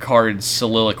Picard's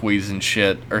soliloquies and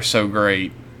shit are so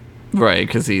great. Right,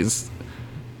 because he's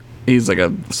like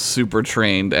a super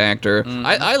trained actor.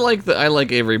 I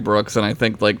like Avery Brooks, and I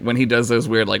think, like, when he does those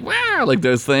weird, like, wow, like,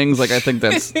 those things, like, I think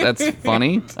that's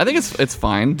funny. I think it's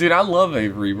fine. Dude, I love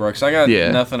Avery Brooks. I got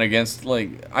nothing against, like,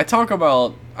 I talked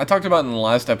about in the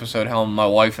last episode how my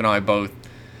wife and I both,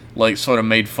 like, sort of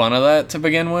made fun of that to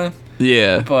begin with.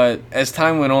 Yeah. But as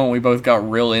time went on, we both got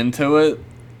real into it.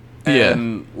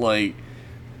 And like,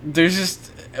 there's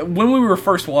just, when we were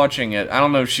first watching it, I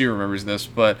don't know if she remembers this,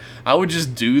 but I would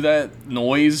just do that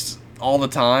noise all the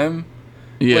time.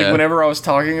 Yeah. Like, whenever I was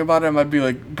talking about him, I'd be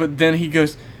like, but then he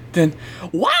goes,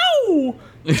 wow!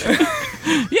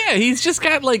 Yeah, he's just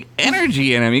got, like,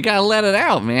 energy in him. You gotta let it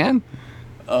out, man.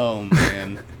 Oh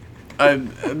man,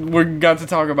 we got to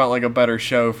talk about like a better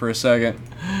show for a second.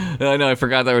 I know, I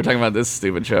forgot that we were talking about this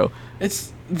stupid show.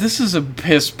 This is a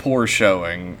piss poor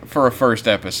showing for a first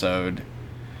episode.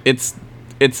 It's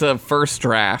a first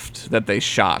draft that they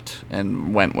shot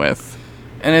and went with.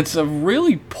 And it's a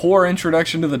really poor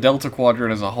introduction to the Delta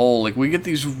Quadrant as a whole. Like, we get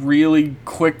these really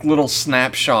quick little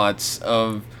snapshots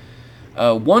of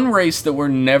one race that we're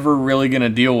never really going to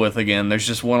deal with again. There's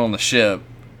just one on the ship.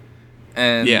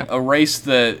 And a race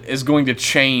that is going to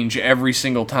change every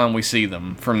single time we see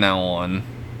them from now on.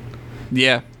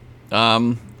 Yeah. That's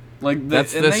and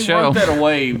this they show. work that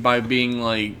away by being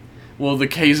like, well, the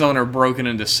Kazon are broken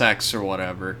into sects or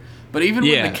whatever. But even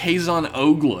when the Kazon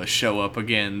Ogla show up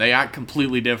again, they act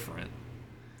completely different.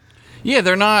 Yeah,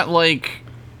 they're not like...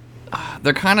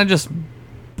 They're kind of just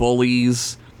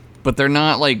bullies, but they're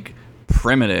not like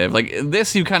primitive. Like,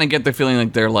 this, you kind of get the feeling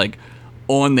like they're like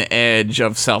on the edge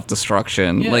of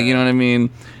self-destruction. Yeah. Like, you know what I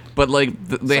mean? But like,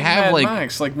 they like have Mad like...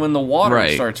 Max, like when the water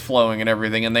starts flowing and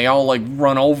everything, and they all like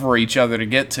run over each other to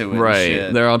get to it. Right, and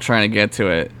shit. they're all trying to get to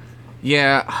it.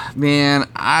 Yeah, man,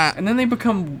 And then they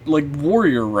become like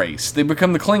warrior race. They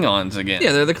become the Klingons again.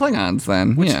 Yeah, they're the Klingons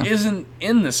then. Which yeah. isn't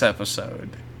in this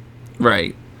episode.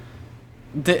 Right.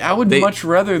 I would much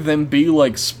rather them be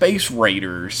like space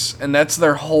raiders, and that's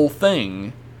their whole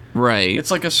thing. Right.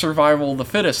 It's like a survival of the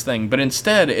fittest thing, but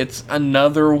instead it's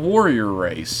another warrior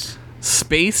race.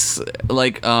 Space,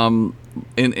 like,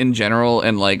 in general,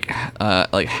 and like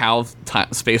how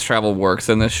space travel works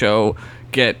in this show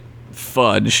get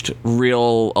fudged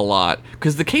a lot,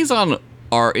 because the Kazon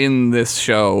are in this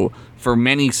show for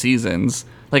many seasons.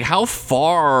 Like, how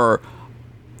far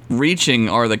reaching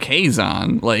are the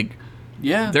Kazon? Like,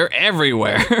 yeah, they're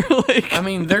everywhere. Like, I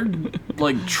mean, they're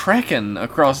like trekking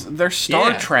across. They're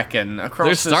Star Trekking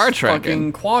across this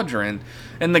fucking quadrant,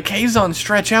 and the Kazon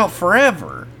stretch out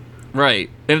forever. Right.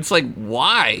 And it's like,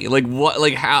 why? Like, what?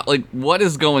 Like, how? Like, what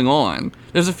is going on?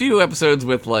 There's a few episodes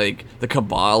with like the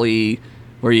Kabali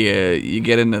where you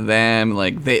get into them.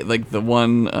 Like, they like the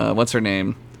one. What's her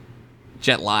name?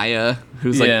 Jetlaya,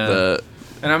 who's like the.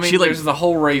 And I mean, there's the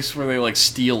whole race where they like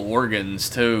steal organs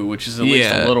too, which is at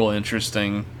least a little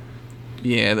interesting.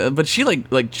 Yeah, but she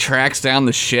like tracks down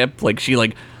the ship, like she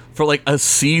like for like a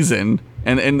season,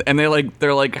 and they're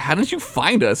like, how did you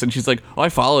find us? And she's like, oh, I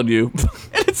followed you.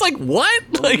 And it's like, what?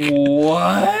 Like,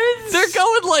 what? They're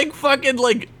going like fucking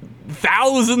like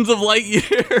thousands of light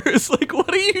years. Like,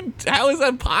 what are you? How is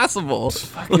that possible?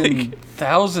 Fucking like,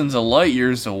 thousands of light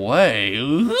years away.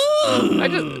 I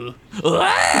just.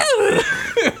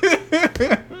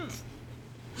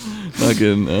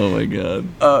 Fucking, oh my god.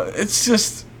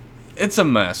 It's a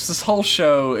mess. This whole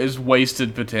show is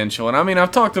wasted potential. And I mean,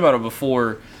 I've talked about it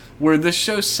before, where this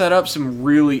show set up some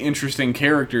really interesting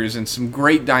characters and some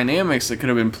great dynamics that could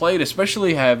have been played,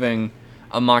 especially having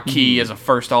a Maquis as a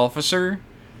first officer.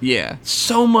 Yeah.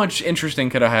 So much interesting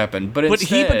could have happened. But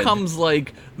instead, he becomes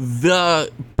like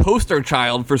the poster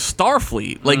child for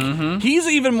Starfleet. Like, he's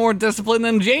even more disciplined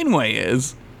than Janeway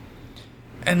is.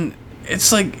 And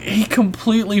it's like, he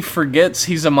completely forgets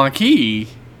he's a Maquis.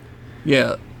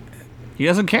 Yeah. He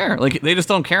doesn't care. Like, they just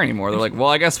don't care anymore. They're like, well,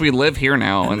 I guess we live here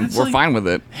now, and we're fine with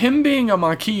it. Him being a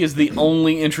Maquis is the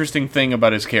only interesting thing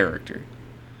about his character.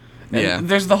 And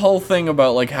there's the whole thing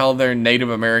about, like, how their Native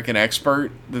American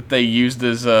expert that they used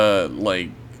as, like,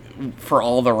 for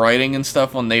all the writing and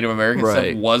stuff on Native American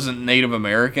stuff wasn't Native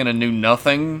American and knew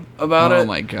nothing about it. Oh,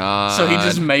 my God. So he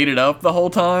just made it up the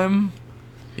whole time.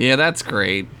 Yeah, that's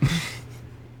great.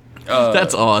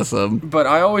 That's awesome. But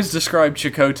I always describe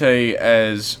Chakotay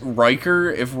as Riker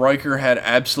if Riker had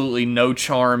absolutely no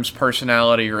charms,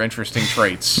 personality, or interesting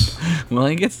traits. Well,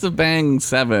 he gets to bang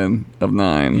 7 of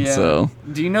 9, so...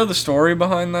 Do you know the story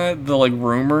behind that? The, like,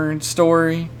 rumor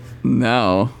story?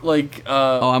 No. Like,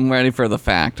 I'm ready for the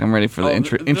fact. I'm ready for the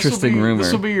interesting rumor.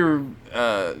 This will be your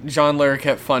John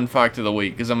Larroquette fun fact of the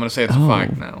week, because I'm going to say it's a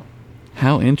fact now.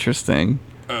 How interesting.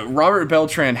 Robert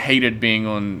Beltran hated being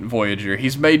on Voyager.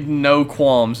 He's made no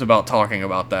qualms about talking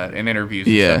about that in interviews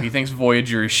and stuff. He thinks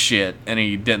Voyager is shit, and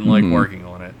he didn't like working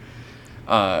on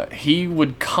it. He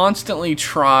would constantly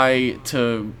try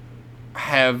to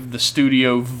have the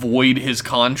studio void his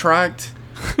contract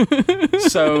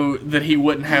so that he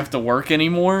wouldn't have to work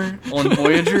anymore on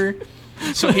Voyager.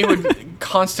 So he would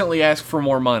constantly ask for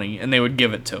more money, and they would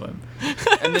give it to him.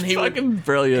 And then he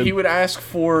would ask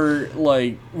for,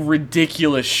 like,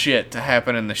 ridiculous shit to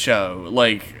happen in the show,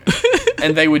 like,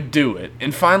 and they would do it.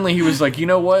 And finally he was like, you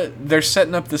know what? They're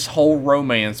setting up this whole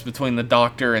romance between the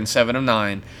Doctor and 7 of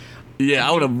 9. Yeah,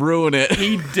 I would have ruined it.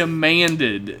 He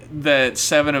demanded that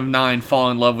Seven of Nine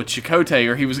fall in love with Chakotay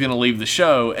or he was going to leave the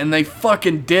show, and they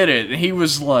fucking did it. And he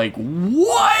was like,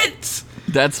 what?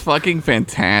 That's fucking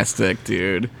fantastic,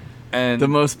 dude. And The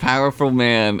most powerful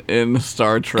man in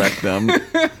Star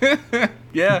Trekdom.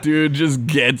 yeah. Dude just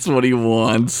gets what he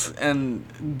wants. And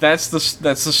that's the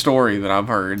story that I've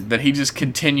heard, that he just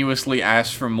continuously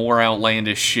asks for more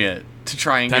outlandish shit to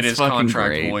try and get That's his fucking contract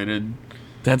great. voided.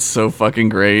 That's so fucking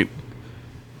great.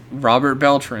 Robert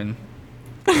Beltran.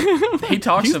 He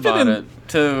talks He's about been in- it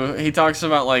too. He talks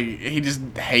about like he just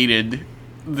hated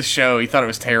the show. He thought it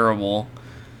was terrible.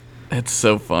 It's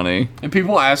so funny. And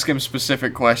people ask him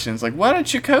specific questions like, "Why did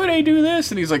Chakotay do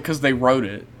this?" And he's like, "Cause they wrote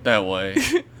it that way."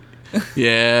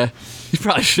 Yeah. You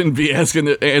probably shouldn't be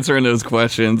answering those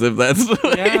questions if that's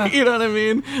Yeah. you know what I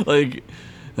mean? Like,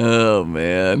 oh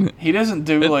man. He doesn't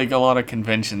do like a lot of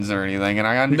conventions or anything, and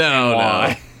I understand No.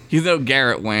 why. He's no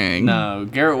Garrett Wang. No,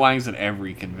 Garrett Wang's at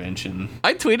every convention.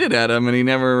 I tweeted at him and he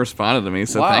never responded to me,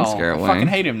 so Wow, thanks, Garrett I Wang. fucking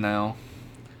hate him now.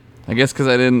 I guess because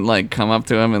I didn't like come up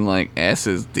to him and like S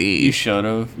his D. You should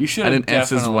have. You should I have didn't S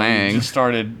his definitely wang. just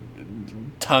started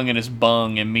tonguing his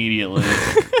bung immediately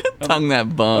Tongue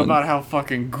that bum. about how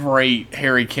fucking great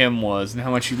Harry Kim was and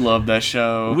how much you loved that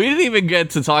show. We didn't even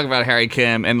get to talk about Harry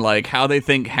Kim and like how they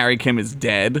think Harry Kim is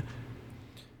dead.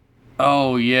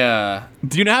 Oh yeah,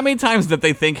 Do you know how many times that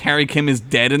they think Harry Kim is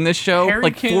dead in this show? Harry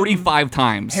Like Kim- 45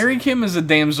 times. Harry Kim is a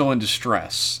damsel in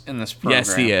distress in this program.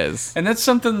 Yes, he is. And that's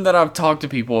something that I've talked to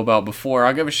people about before.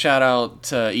 I'll give a shout out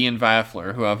to Ian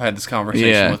Vaffler, who I've had this conversation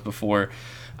Yeah. with before.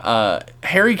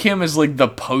 Harry Kim is like the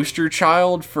poster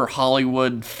child for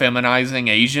Hollywood feminizing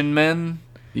Asian men,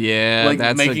 Yeah, like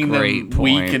that's making a great them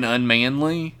point. weak and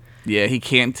unmanly. Yeah, he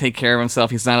can't take care of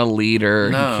himself. He's not a leader.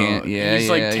 No, he can't. Yeah, he's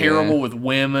yeah, like terrible yeah. with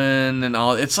women and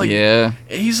all. It's like Yeah.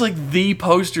 he's like the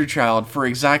poster child for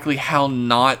exactly how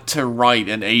not to write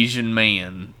an Asian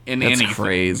man in That's anything.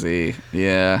 crazy.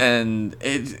 Yeah. And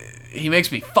he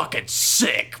makes me fucking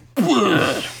sick.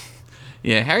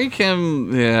 Yeah, Harry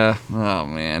Kim, yeah. Oh,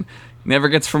 man. Never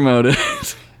gets promoted.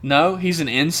 No, he's an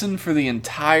ensign for the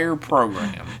entire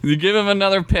program. You give him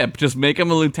another pip. Just make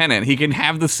him a lieutenant. He can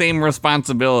have the same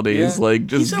responsibilities. Like,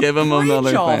 just He's give him another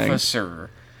bridge thing. officer.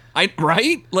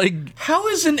 Right? Like, How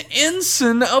is an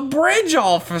ensign a bridge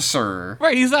officer?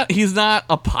 right, he's not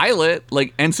a pilot.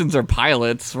 Like, ensigns are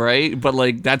pilots, right? But,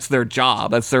 like, that's their job.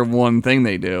 That's their one thing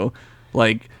they do.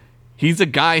 Like, he's a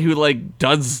guy who, like,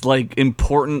 does, like,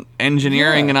 important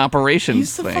engineering Yeah. and operations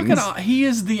He's the things. he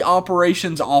is the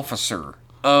operations officer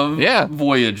of Yeah.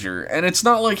 Voyager. And it's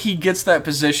not like he gets that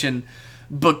position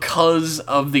because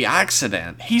of the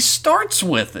accident. He starts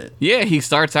with it. Yeah, he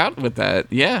starts out with that.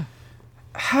 Yeah.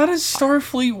 How does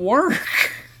Starfleet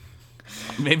work?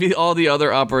 Maybe all the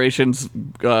other operations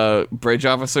bridge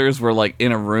officers were like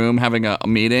in a room having a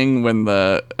meeting when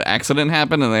the accident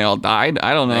happened and they all died.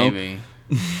 I don't know. Maybe.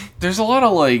 There's a lot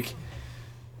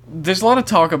of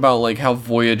talk about like how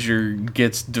Voyager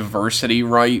gets diversity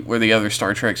right where the other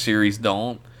Star Trek series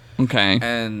don't. Okay.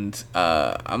 And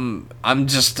I'm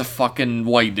just a fucking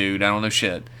white dude. I don't know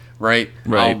shit, right?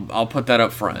 Right. I'll put that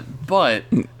up front. But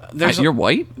there's You're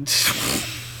white?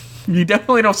 you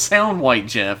definitely don't sound white,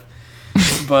 Jeff.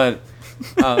 But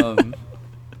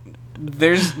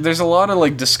there's a lot of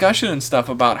like discussion and stuff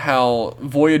about how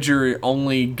Voyager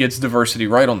only gets diversity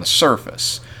right on the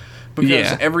surface. Because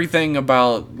Yeah. everything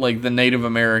about like the Native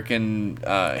American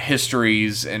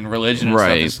histories and religion and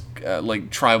Right. stuff is like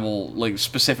tribal, like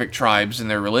specific tribes and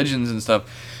their religions and stuff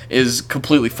is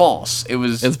completely false.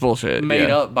 It's bullshit. made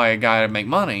yeah. up by a guy to make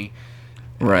money.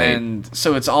 Right. And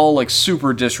so it's all like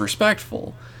super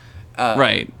disrespectful.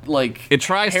 Right. Like It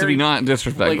tries to be not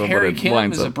disrespectful, Like Harry but it Kim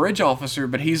winds is a up. bridge officer,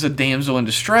 but he's a damsel in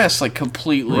distress, like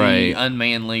completely Right.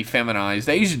 unmanly, feminized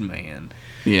Asian man.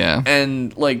 Yeah.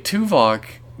 And like Tuvok,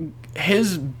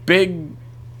 his big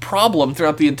problem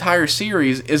throughout the entire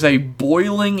series is a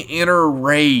boiling inner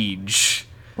rage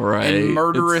Right. and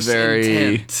murderous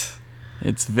intent.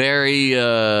 It's very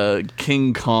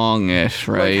King Kong-ish,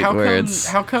 right? Like Where it's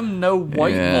how come no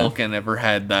white Yeah. Vulcan ever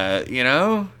had that? You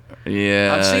know,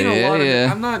 yeah, I've seen a yeah, lot of. yeah.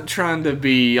 I'm not trying to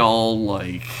be all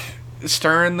like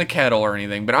stirring the kettle or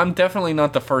anything, but I'm definitely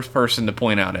not the first person to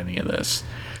point out any of this.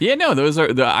 Yeah, no, those are.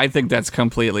 I think that's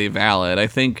completely valid. I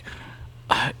think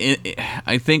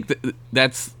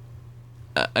that's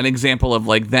an example of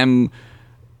like them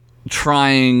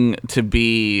trying to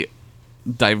be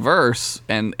diverse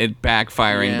and it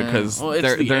backfiring Yeah. because Well, it's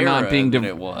they're the not era being that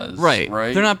it was, right.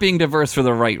 right? They're not being diverse for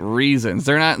the right reasons.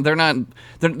 They don't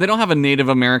have a Native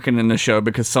American in the show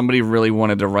because somebody really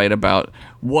wanted to write about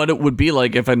what it would be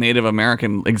like if a Native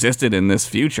American existed in this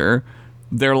future.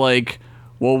 they're like,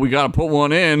 well, we got to put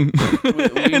one in. We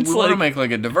want to make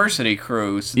like a diversity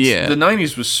crew. Yeah. The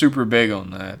 90s was super big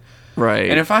on that. Right.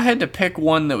 And if I had to pick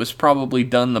one that was probably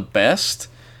done the best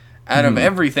out of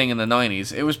everything in the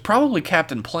 90s, it was probably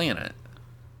Captain Planet.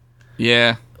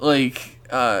 Yeah. Like,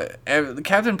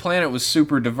 Captain Planet was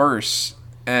super diverse,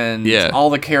 and all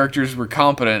the characters were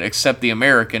competent except the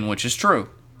American, which is true.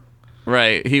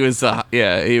 Right. He was a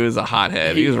hothead. He was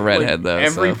a redhead, though.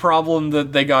 Every problem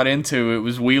that they got into, it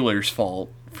was Wheeler's fault,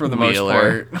 for the most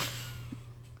part.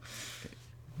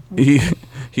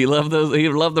 He loved those. He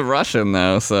loved the Russian,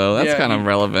 though, so that's kind of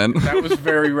relevant. That was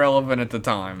very relevant at the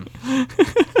time.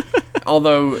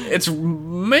 Although it's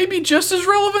maybe just as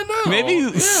relevant now.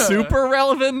 Maybe super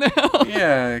relevant now.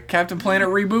 Yeah, Captain Planet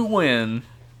reboot win.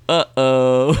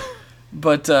 Uh-oh.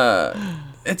 But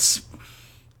it's...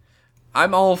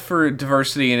 I'm all for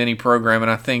diversity in any program,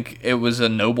 and I think it was a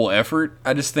noble effort.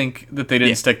 I just think that they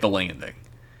didn't stick the landing.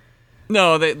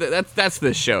 No, that's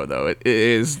this show, though. It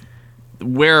is...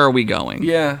 Where are we going?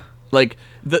 Yeah. Like,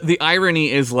 the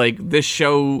irony is, like, this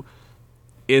show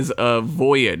is a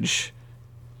voyage,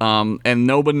 and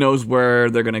nobody knows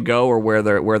where they're gonna go or where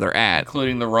they're at.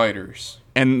 Including the writers.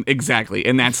 And exactly,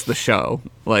 and that's the show.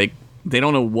 Like, they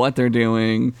don't know what they're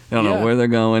doing. They don't know where they're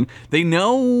going. They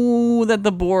know that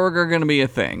the Borg are going to be a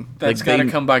thing. That's like, got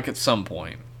to come back at some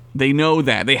point. They know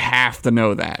that. They have to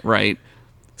know that, right?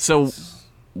 So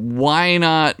why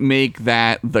not make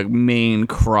that the main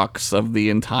crux of the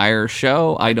entire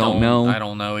show? I don't know. I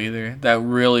don't know either. That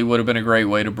really would have been a great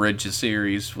way to bridge a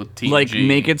series with TNG. Like,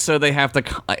 make it so they have to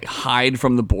hide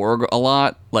from the Borg a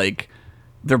lot. Like,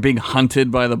 they're being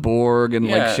hunted by the Borg and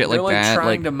like shit like that. They're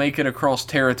trying to make it across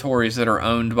territories that are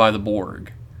owned by the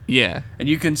Borg. Yeah. And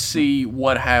you can see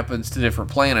what happens to different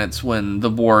planets when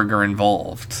the Borg are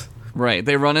involved. Right.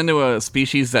 They run into a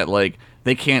species that like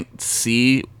they can't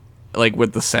see like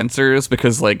with the sensors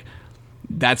because like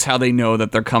that's how they know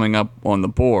that they're coming up on the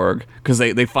Borg because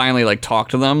they finally like talk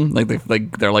to them.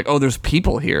 They're like, "Oh, there's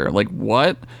people here." Like,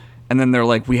 "What?" And then they're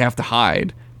like, "We have to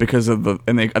hide." Because of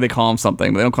they call them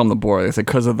something, but they don't call them the Borg. They say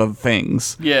because of the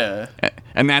things. Yeah,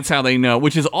 and that's how they know,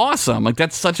 which is awesome. Like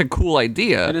that's such a cool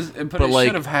idea. It is, but it like,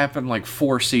 should have happened like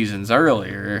 4 seasons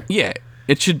earlier. Yeah,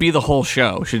 it should be the whole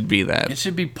show. Should be that. It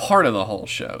should be part of the whole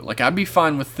show. Like I'd be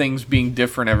fine with things being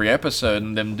different every episode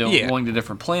and them going to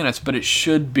different planets, but it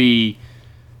should be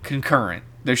concurrent.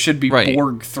 There should be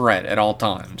Borg threat at all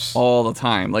times. All the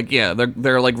time. Like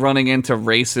they're like running into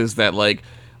races that like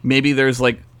maybe there's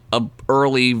like a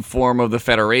early form of the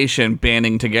Federation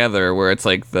banding together where it's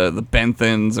like the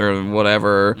Benthans or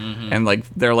whatever and like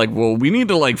they're like, well, we need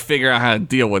to like figure out how to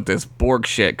deal with this Borg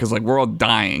shit because like we're all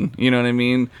dying, you know what I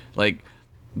mean? Like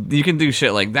you can do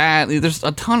shit like that. There's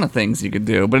a ton of things you could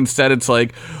do, but instead it's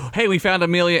like, hey, we found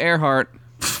Amelia Earhart.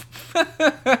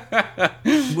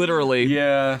 Literally.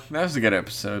 Yeah, that was a good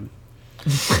episode.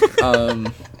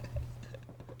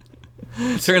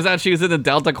 Turns out she was in the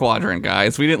Delta Quadrant,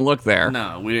 guys. We didn't look there.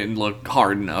 No, we didn't look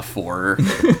hard enough for her.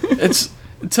 It's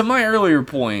to my earlier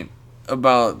point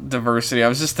about diversity. I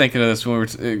was just thinking of this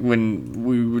when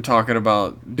we were talking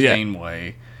about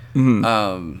Janeway.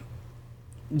 Mm-hmm.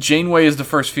 Janeway is the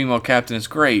first female captain. Is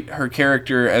great. Her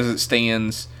character, as it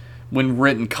stands, when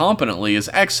written competently, is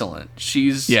excellent.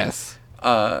 She's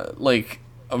like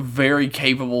a very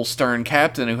capable, stern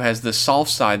captain who has this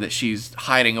soft side that she's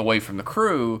hiding away from the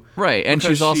crew. Right, and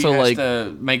she's also has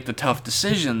to make the tough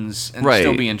decisions and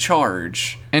still be in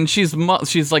charge. And she's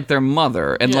like their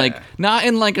mother, and like not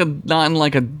in like a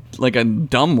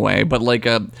dumb way, but like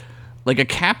a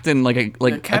captain, a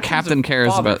captain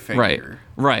cares about figure.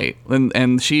 right,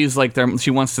 and she's like she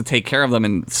wants to take care of them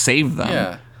and save them.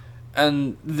 Yeah,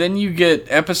 and then you get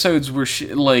episodes where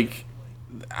she like.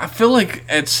 I feel like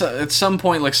at some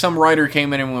point, like some writer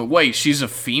came in and went, "Wait, she's a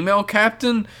female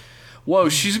captain? Whoa,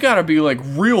 she's got to be like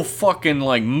real fucking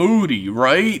like moody,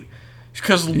 right?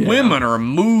 Because women are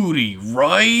moody,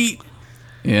 right?"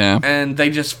 Yeah. And they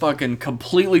just fucking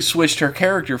completely switched her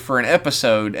character for an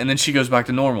episode, and then she goes back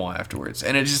to normal afterwards,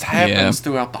 and it just happens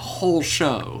throughout the whole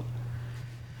show.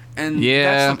 And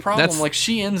that's the problem. Like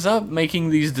she ends up making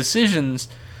these decisions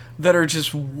that are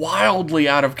just wildly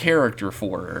out of character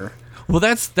for her. Well,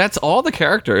 that's all the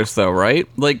characters, though, right?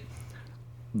 Like,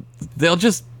 they'll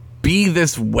just be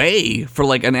this way for,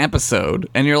 like, an episode.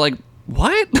 And you're like,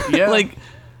 what? Yeah. Like,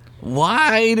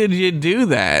 why did you do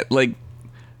that? Like,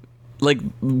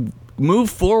 move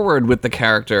forward with the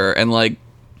character. And, like,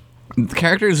 the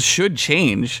characters should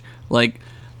change. Like,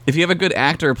 if you have a good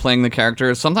actor playing the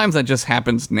character, sometimes that just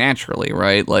happens naturally,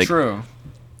 right? Like, true.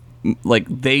 Like,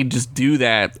 they just do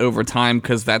that over time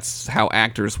because that's how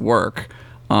actors work.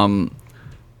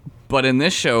 But in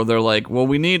this show, they're like, well,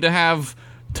 we need to have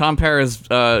Tom Paris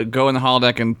go in the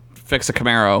holodeck and fix a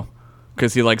Camaro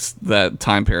because he likes that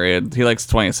time period. He likes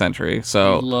 20th century.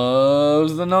 So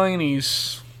Loves the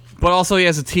 90s. But also he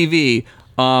has a TV.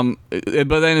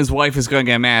 But then his wife is going to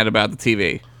get mad about the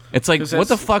TV. It's like, what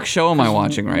the fuck show am I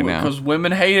watching right now? Because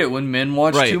women hate it when men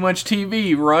watch too much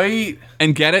TV, right?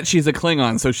 And get it? She's a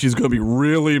Klingon, so she's going to be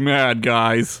really mad,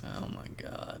 guys. Oh my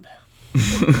god.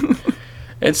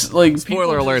 It's like...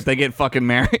 Spoiler alert, they get fucking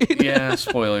married. Yeah,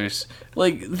 spoilers.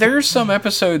 Like, there's some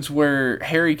episodes where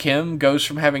Harry Kim goes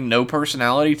from having no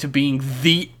personality to being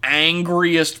the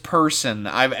angriest person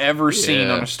I've ever seen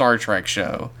on a Star Trek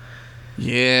show.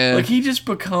 Yeah. Like, he just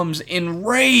becomes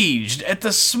enraged at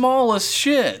the smallest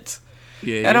shit.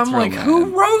 Yeah, and I'm like,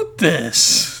 who wrote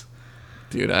this?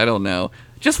 Dude, I don't know.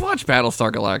 Just watch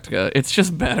Battlestar Galactica. It's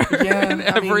just better in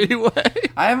every way.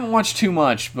 I haven't watched too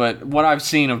much, but what I've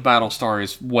seen of Battlestar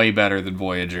is way better than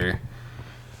Voyager.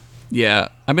 Yeah,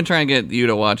 I've been trying to get you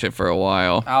to watch it for a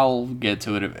while. I'll get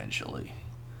to it eventually.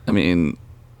 I mean,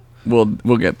 we'll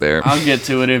get there. I'll get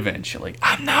to it eventually.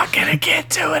 I'm not gonna get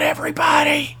to it,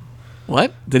 everybody.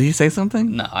 What? Did he say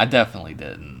something? No, I definitely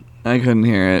didn't. I couldn't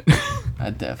hear it. I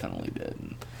definitely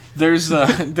didn't. There's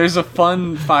a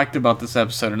fun fact about this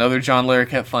episode. Another John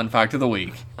Larroquette fun fact of the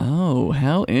week. Oh,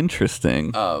 how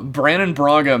interesting. Brannon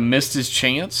Braga missed his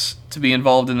chance to be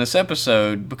involved in this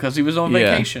episode because he was on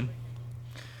vacation.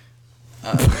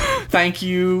 Thank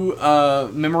you,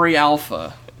 Memory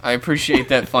Alpha. I appreciate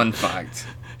that fun fact.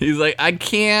 He's like, I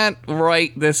can't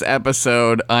write this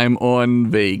episode. I'm on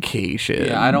vacation.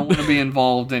 Yeah, I don't want to be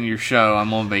involved in your show.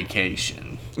 I'm on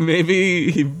vacation.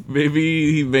 Maybe he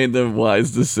made the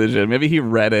wise decision. Maybe he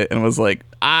read it and was like,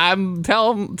 have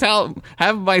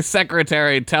my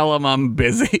secretary tell him I'm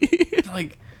busy.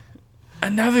 Like,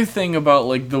 another thing about,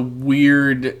 like, the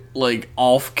weird, like,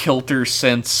 off-kilter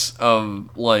sense of,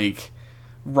 like,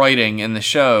 writing in the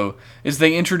show is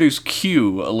they introduce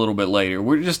Q a little bit later.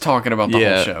 We're just talking about the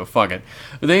whole show. Fuck it.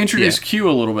 They introduce Q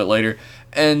a little bit later,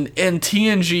 and in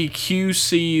TNG, Q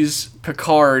sees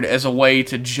Picard as a way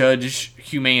to judge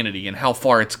humanity and how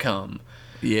far it's come.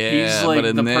 Yeah, he's like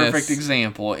the perfect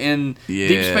example. In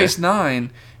Deep Space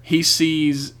Nine, he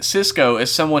sees Cisco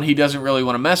as someone he doesn't really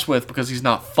want to mess with because he's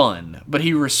not fun, but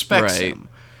he respects him.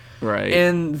 Right.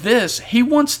 In this, he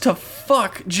wants to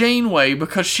fuck Janeway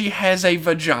because she has a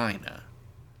vagina.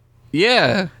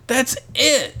 Yeah. That's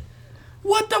it.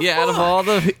 What the fuck? Yeah,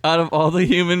 out of all the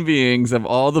human beings, of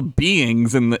all the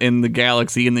beings in the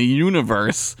galaxy, in the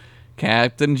universe,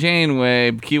 Captain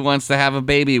Janeway, Q wants to have a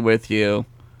baby with you.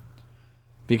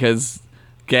 Because,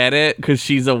 get it? Because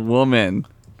she's a woman.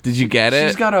 Did you get it?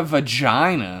 She's got a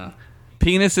vagina.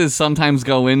 Penises sometimes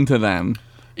go into them.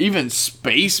 Even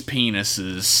space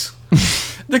penises.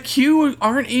 The Q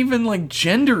aren't even, like,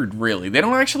 gendered, really. They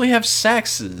don't actually have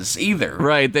sexes, either.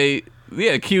 Right,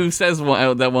 Q says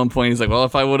at one point, he's like, well,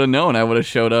 if I would have known, I would have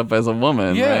showed up as a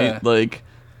woman, right? Like,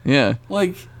 yeah.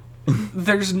 Like,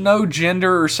 there's no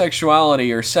gender or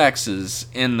sexuality or sexes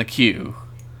in the Q.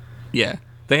 Yeah.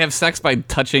 They have sex by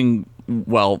touching,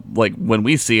 well, like, when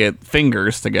we see it,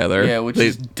 fingers together. Yeah, which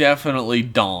is definitely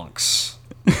donks.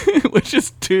 Which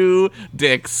is two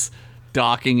dicks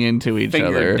docking into each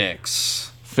other.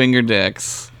 Finger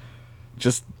dicks.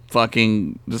 Just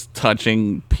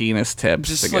touching penis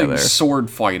tips together. Like sword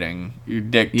fighting your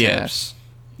dick tips.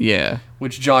 Yeah.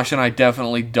 Which Josh and I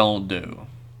definitely don't do.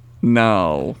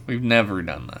 No. We've never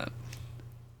done that.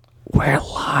 We're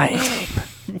lying.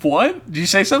 What? Did you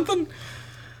say something?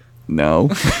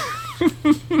 No.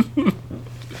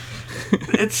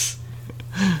 It's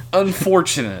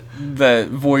unfortunate that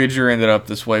Voyager ended up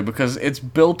this way because it's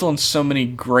built on so many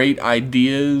great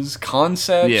ideas,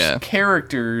 concepts,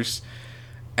 characters,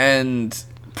 and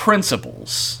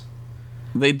principles.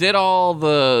 They did all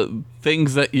the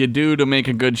things that you do to make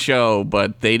a good show,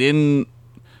 but they didn't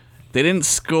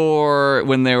score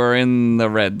when they were in the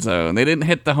red zone. They didn't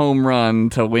hit the home run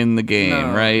to win the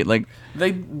game, right? Like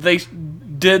they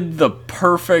did the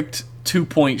perfect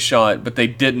 2-point shot, but they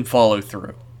didn't follow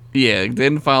through. Yeah,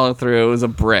 didn't follow through. It was a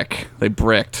brick. They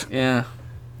bricked. Yeah.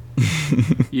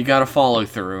 You gotta follow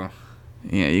through.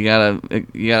 Yeah, you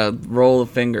gotta roll the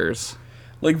fingers.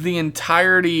 Like, the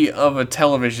entirety of a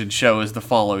television show is the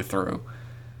follow through.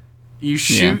 You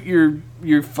shoot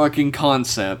your fucking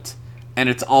concept, and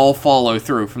it's all follow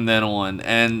through from then on.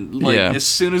 And as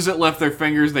soon as it left their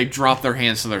fingers, they dropped their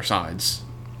hands to their sides.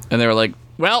 And they were like,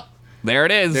 well, there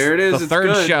it is. There it is. The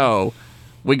third show.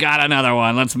 We got another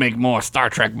one. Let's make more Star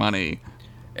Trek money.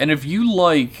 And if you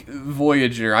like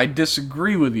Voyager, I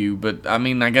disagree with you, but I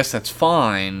mean, I guess that's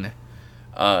fine.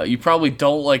 You probably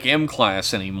don't like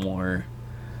M-Class anymore.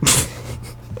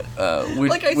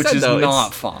 which is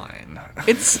not fine.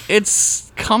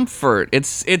 It's comfort.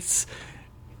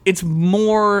 It's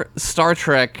more Star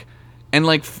Trek, and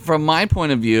like from my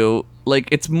point of view, like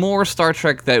it's more Star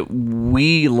Trek that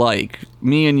we like,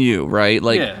 me and you, right?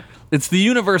 Like it's the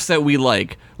universe that we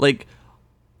like. Like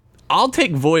I'll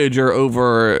take Voyager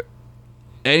over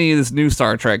any of this new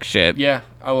Star Trek shit. Yeah,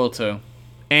 I will too.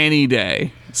 Any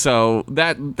day. So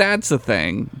that's a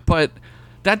thing. But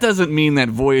that doesn't mean that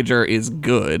Voyager is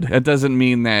good. That doesn't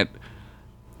mean that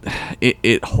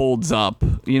it holds up.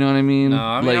 You know what I mean? No,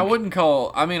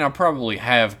 I mean, I probably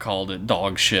have called it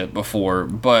dog shit before,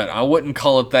 but I wouldn't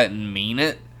call it that and mean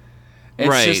it. It's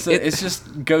right. Just it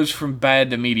just goes from bad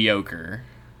to mediocre.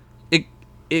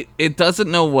 It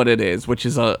doesn't know what it is, which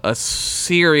is a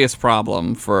serious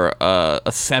problem for a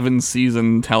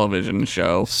 7-season television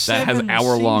show that has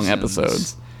hour-long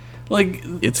episodes. Like,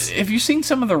 have you seen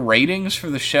some of the ratings for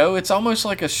the show? It's almost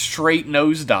like a straight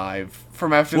nosedive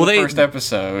from after the first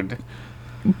episode.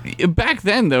 Back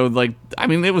then, though, like, I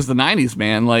mean, it was the 90s,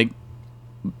 man. Like,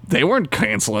 they weren't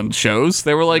canceling shows.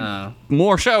 They were like,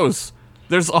 more shows.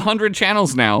 There's 100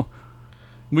 channels now.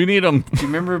 We need them. Do you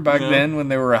remember back then when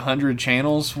there were 100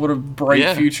 channels? What a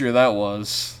bright future that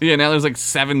was. Yeah, now there's like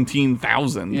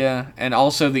 17,000. Yeah, and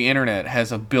also the internet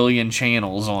has 1 billion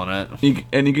channels on it.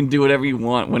 And you can do whatever you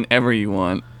want, whenever you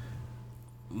want.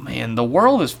 Man, the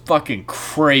world is fucking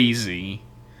crazy.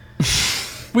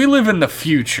 We live in the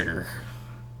future.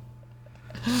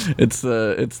 It's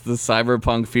the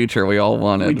cyberpunk future we all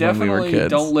wanted when we were kids. We definitely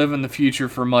don't live in the future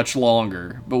for much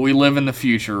longer, but we live in the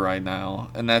future right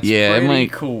now, and that's pretty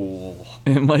cool.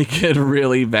 It might get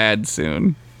really bad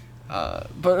soon.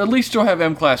 But at least you'll have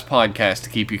M-Class Podcast to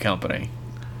keep you company.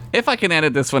 If I can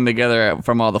edit this one together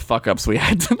from all the fuck-ups we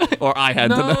had tonight, or I had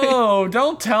tonight. No,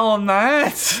 don't tell them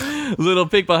that. Little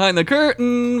peek behind the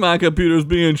curtain, my computer's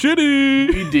being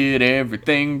shitty. We did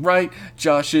everything right.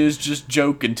 Josh is just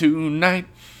joking tonight.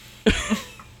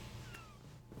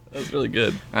 That's really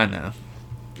good. I know.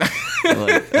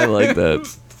 I like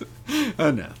that.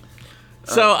 I know.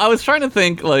 So I was trying to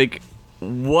think, like,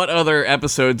 what other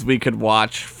episodes we could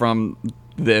watch from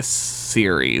this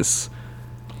series.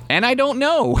 And I don't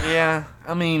know. Yeah,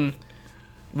 I mean,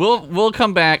 we'll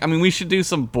come back. I mean, we should do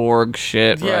some Borg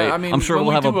shit, right? I mean, I'm sure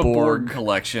we'll have a Borg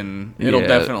collection. It'll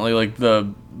definitely, like,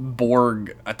 the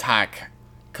Borg attack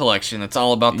collection. It's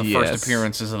all about the first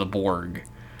appearances of the Borg.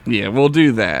 Yeah, we'll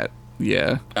do that.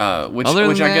 Yeah. Which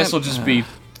I guess will just be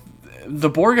the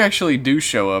Borg actually do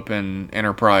show up in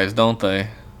Enterprise, don't they?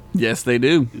 Yes, they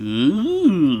do.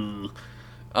 Ooh.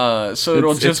 So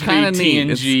it'll just be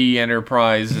TNG,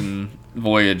 Enterprise, and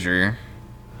Voyager.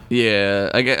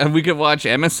 Yeah, we could watch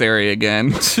Emissary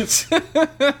again. Yeah,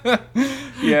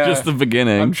 just the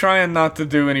beginning. I'm trying not to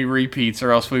do any repeats,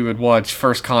 or else we would watch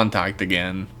First Contact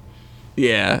again.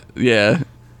 Yeah.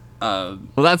 Well,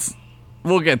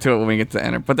 we'll get to it when we get to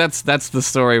Enterprise. But that's the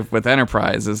story with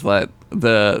Enterprise, is that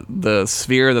the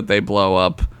sphere that they blow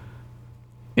up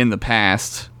in the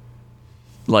past,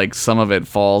 like, some of it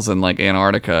falls in, like,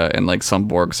 Antarctica, and, like, some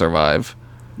Borg survive.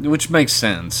 Which makes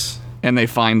sense. And they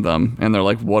find them, and they're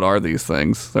like, what are these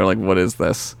things? They're like, what is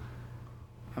this?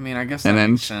 I mean, I guess that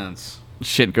makes sense.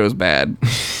 Shit goes bad.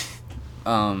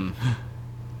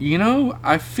 You know,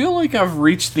 I feel like I've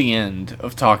reached the end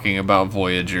of talking about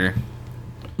Voyager.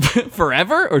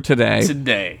 Forever or today?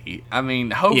 Today. I mean,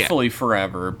 hopefully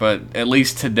forever, but at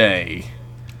least today.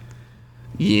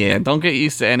 Yeah, don't get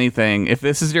used to anything. If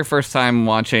this is your first time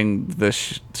watching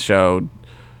this show,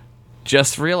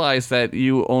 just realize that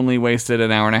you only wasted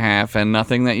an hour and a half, and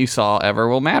nothing that you saw ever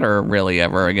will matter really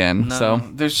ever again. No, so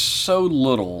there's so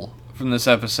little from this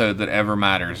episode that ever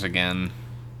matters again.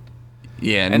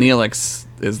 Yeah, and Neelix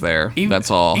is there. That's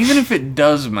all. Even if it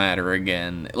does matter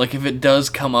again, like if it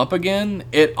does come up again,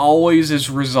 it always is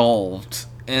resolved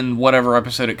in whatever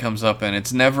episode it comes up in.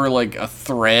 It's never like a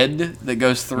thread that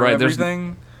goes through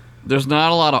everything. There's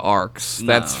not a lot of arcs,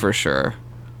 that's for sure.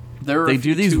 There are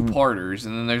these two-parters,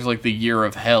 and then there's like the Year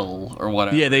of Hell or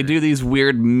whatever. Yeah, they do these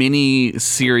weird mini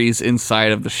series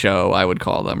inside of the show, I would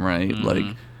call them, right? Mm-hmm.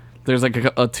 Like, there's like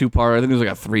a two-parter. I think there's like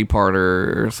a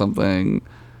three-parter or something.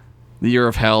 The Year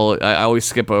of Hell, I always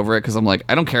skip over it because I'm like,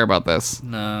 I don't care about this.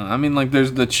 No, I mean, like,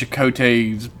 there's the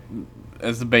Chakotay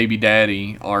as the baby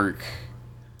daddy arc.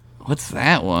 What's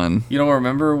that one? You don't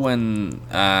remember when,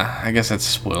 I guess that's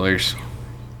spoilers.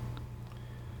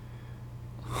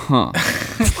 Huh.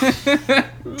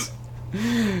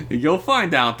 You'll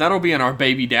find out. That'll be in our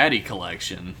baby daddy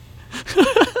collection.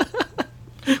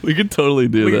 We could totally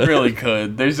do that. We really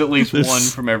could. There's at least one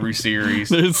from every series.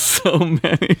 There's so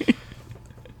many.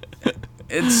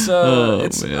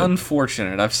 It's man.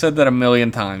 unfortunate. I've said that a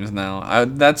million times now.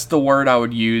 That's the word I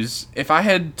would use. If I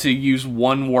had to use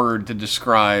one word to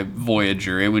describe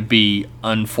Voyager, it would be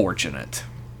unfortunate.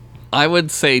 I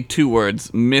would say 2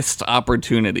 words: missed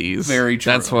opportunities. Very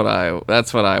true. That's what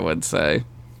I would say.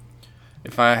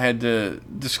 If I had to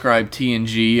describe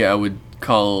TNG, I would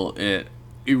call it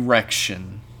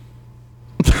erection.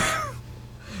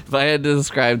 If I had to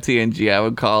describe TNG, I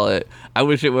would call it, I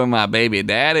wish it were my baby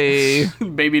daddy.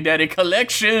 Baby daddy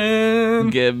collection.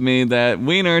 Give me that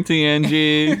wiener,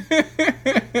 TNG.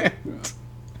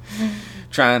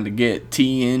 Trying to get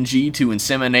TNG to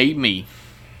inseminate me.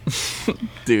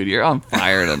 Dude, you're on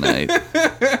fire tonight.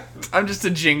 I'm just a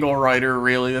jingle writer,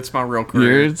 really. That's my real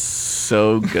career. You're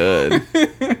so good.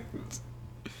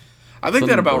 I think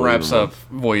that about wraps unbelievable. up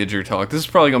Voyager talk. This is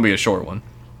probably going to be a short one.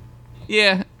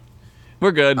 Yeah,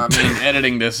 we're good. I mean,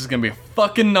 editing this is going to be a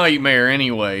fucking nightmare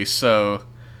anyway, so...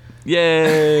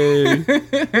 Yay.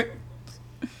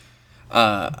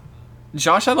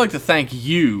 Josh, I'd like to thank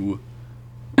you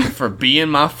for being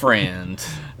my friend.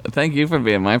 Thank you for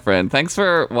being my friend. Thanks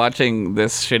for watching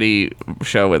this shitty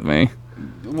show with me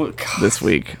this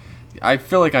week. I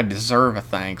feel like I deserve a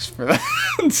thanks for that.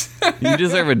 You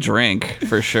deserve a drink,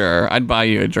 for sure. I'd buy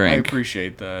you a I drink.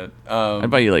 appreciate that. I'd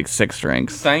buy you like 6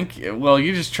 drinks. Thank you. Well,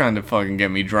 you're just trying to fucking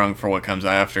get me drunk for what comes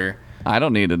after. I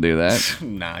don't need to do that.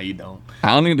 Nah, you don't. I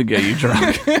don't need to get you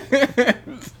drunk.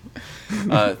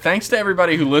 Thanks to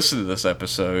everybody who listened to this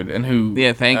episode and who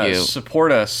thank you.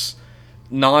 support us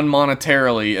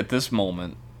non-monetarily at this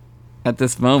moment. At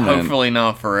this moment. Hopefully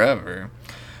not forever.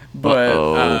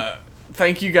 But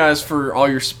thank you guys for all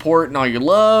your support and all your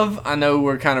love. I know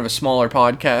we're kind of a smaller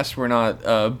podcast. We're not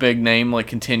a big name like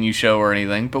Continue Show or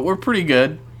anything, but we're pretty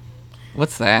good.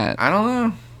 What's that? I don't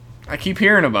know. I keep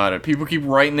hearing about it. People keep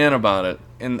writing in about it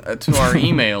to our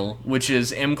email, which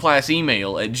is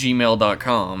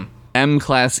mclassemail@gmail.com.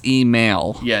 M-class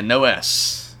email. Yeah, no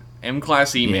S.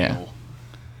 M-class email. Yeah.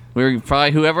 We're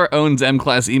probably, whoever owns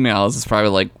M-class emails is probably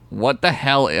like, what the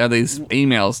hell are these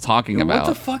emails talking about?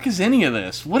 What the fuck is any of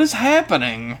this? What is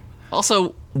happening?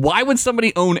 Also, why would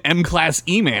somebody own M-class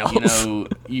emails? You know,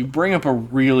 you bring up a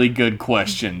really good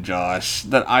question, Josh,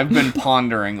 that I've been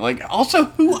pondering. Like, also,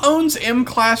 who owns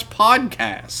M-class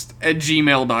podcast at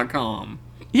gmail.com?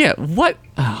 Yeah, what?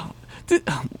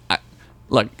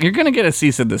 Look, you're going to get a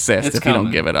cease and desist if you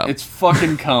don't give it up. It's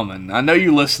fucking coming. I know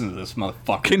you listen to this,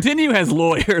 motherfucker. Continue has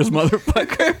lawyers,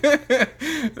 motherfucker.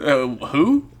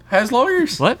 Who has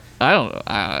lawyers? What? I don't know.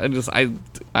 I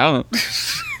don't know.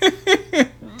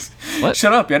 What?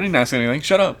 Shut up. I didn't ask anything.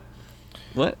 Shut up.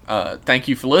 What? Thank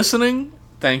you for listening.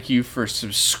 Thank you for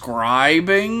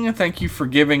subscribing. Thank you for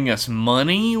giving us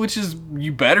money, which is,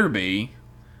 you better be.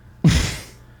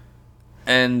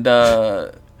 And,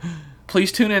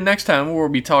 please tune in next time where we'll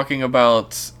be talking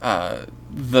about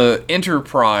the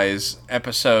Enterprise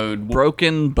episode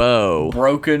Broken Bow.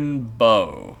 Broken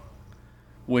Bow,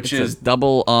 which It's is a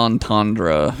double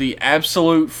entendre. the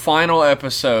absolute final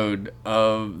episode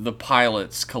of the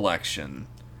Pilots collection.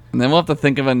 And then we'll have to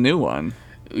think of a new one.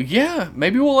 Yeah,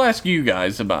 maybe we'll ask you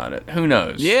guys about it. Who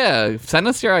knows? Yeah, send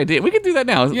us your idea. We could do that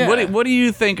now. Yeah. What do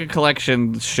you think a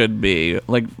collection should be?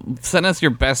 Like, send us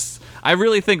your best. I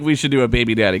really think we should do a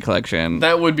Baby Daddy collection.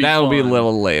 That would be That'll be a fun.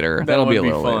 little later. That'll be a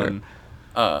little later.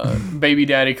 Baby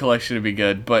Daddy collection would be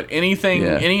good, but anything,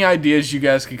 Yeah. any ideas you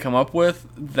guys could come up with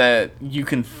that you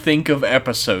can think of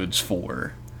episodes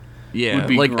for. Yeah, would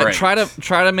be like great. try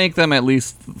to make them at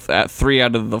least at 3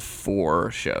 out of the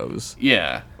 4 shows,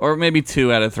 Yeah. or maybe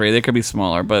 2 out of 3. They could be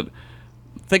smaller, but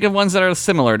think of ones that are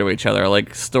similar to each other,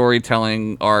 like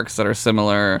storytelling arcs that are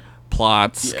similar,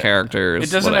 plots, characters.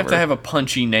 It doesn't have to whatever. have a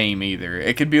punchy name either.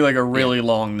 It could be like a really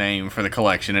long name for the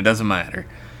collection. It doesn't matter.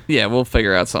 Yeah, we'll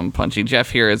figure out something punchy.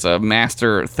 Jeff here is a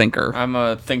master thinker. I'm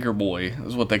a thinker boy,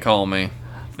 is what they call me.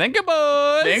 Thinker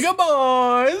boys. Thinker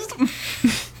boys!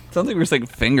 Sounds like we're saying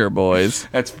finger boys.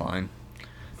 That's fine.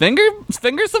 Finger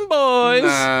some boys.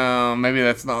 No, maybe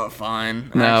that's not fine.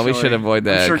 No, we should avoid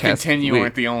that. I'm sure Cast- Continue we-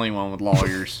 aren't the only one with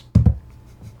lawyers.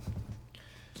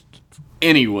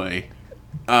 Anyway,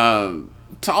 to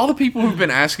all the people who've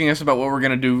been asking us about what we're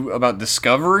going to do about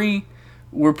Discovery,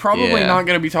 we're probably Yeah. not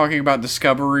going to be talking about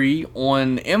Discovery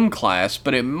on M-Class,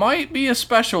 but it might be a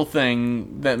special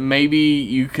thing that maybe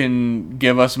you can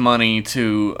give us money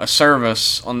to a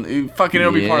service on... Fucking,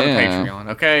 it'll be part of the Yeah. Patreon,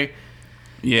 okay?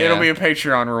 Yeah. It'll be a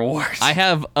Patreon reward. I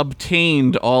have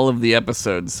obtained all of the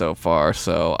episodes so far,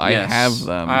 so I Yes, have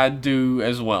them. I do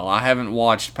as well. I haven't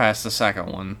watched past the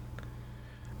second one.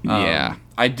 Yeah.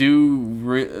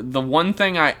 The one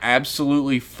thing I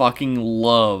absolutely fucking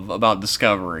love about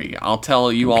Discovery, I'll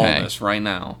tell you all this right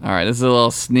now. All right, this is a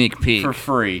little sneak peek. For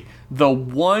free. The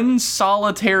one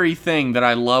solitary thing that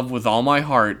I love with all my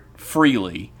heart,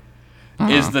 freely,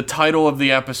 is the title of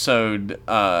the episode,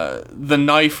 The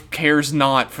Knife Cares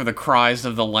Not for the Cries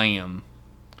of the Lamb.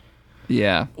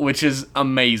 Yeah. Which is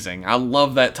amazing. I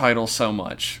love that title so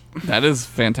much. That is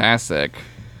fantastic.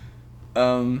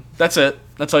 That's it.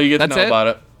 That's all you get to know about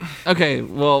it. Okay,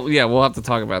 well, yeah, we'll have to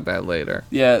talk about that later.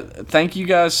 Yeah, thank you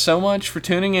guys so much for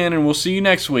tuning in, and we'll see you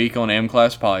next week on M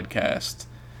Class Podcast.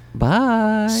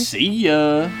 Bye. See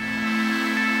ya.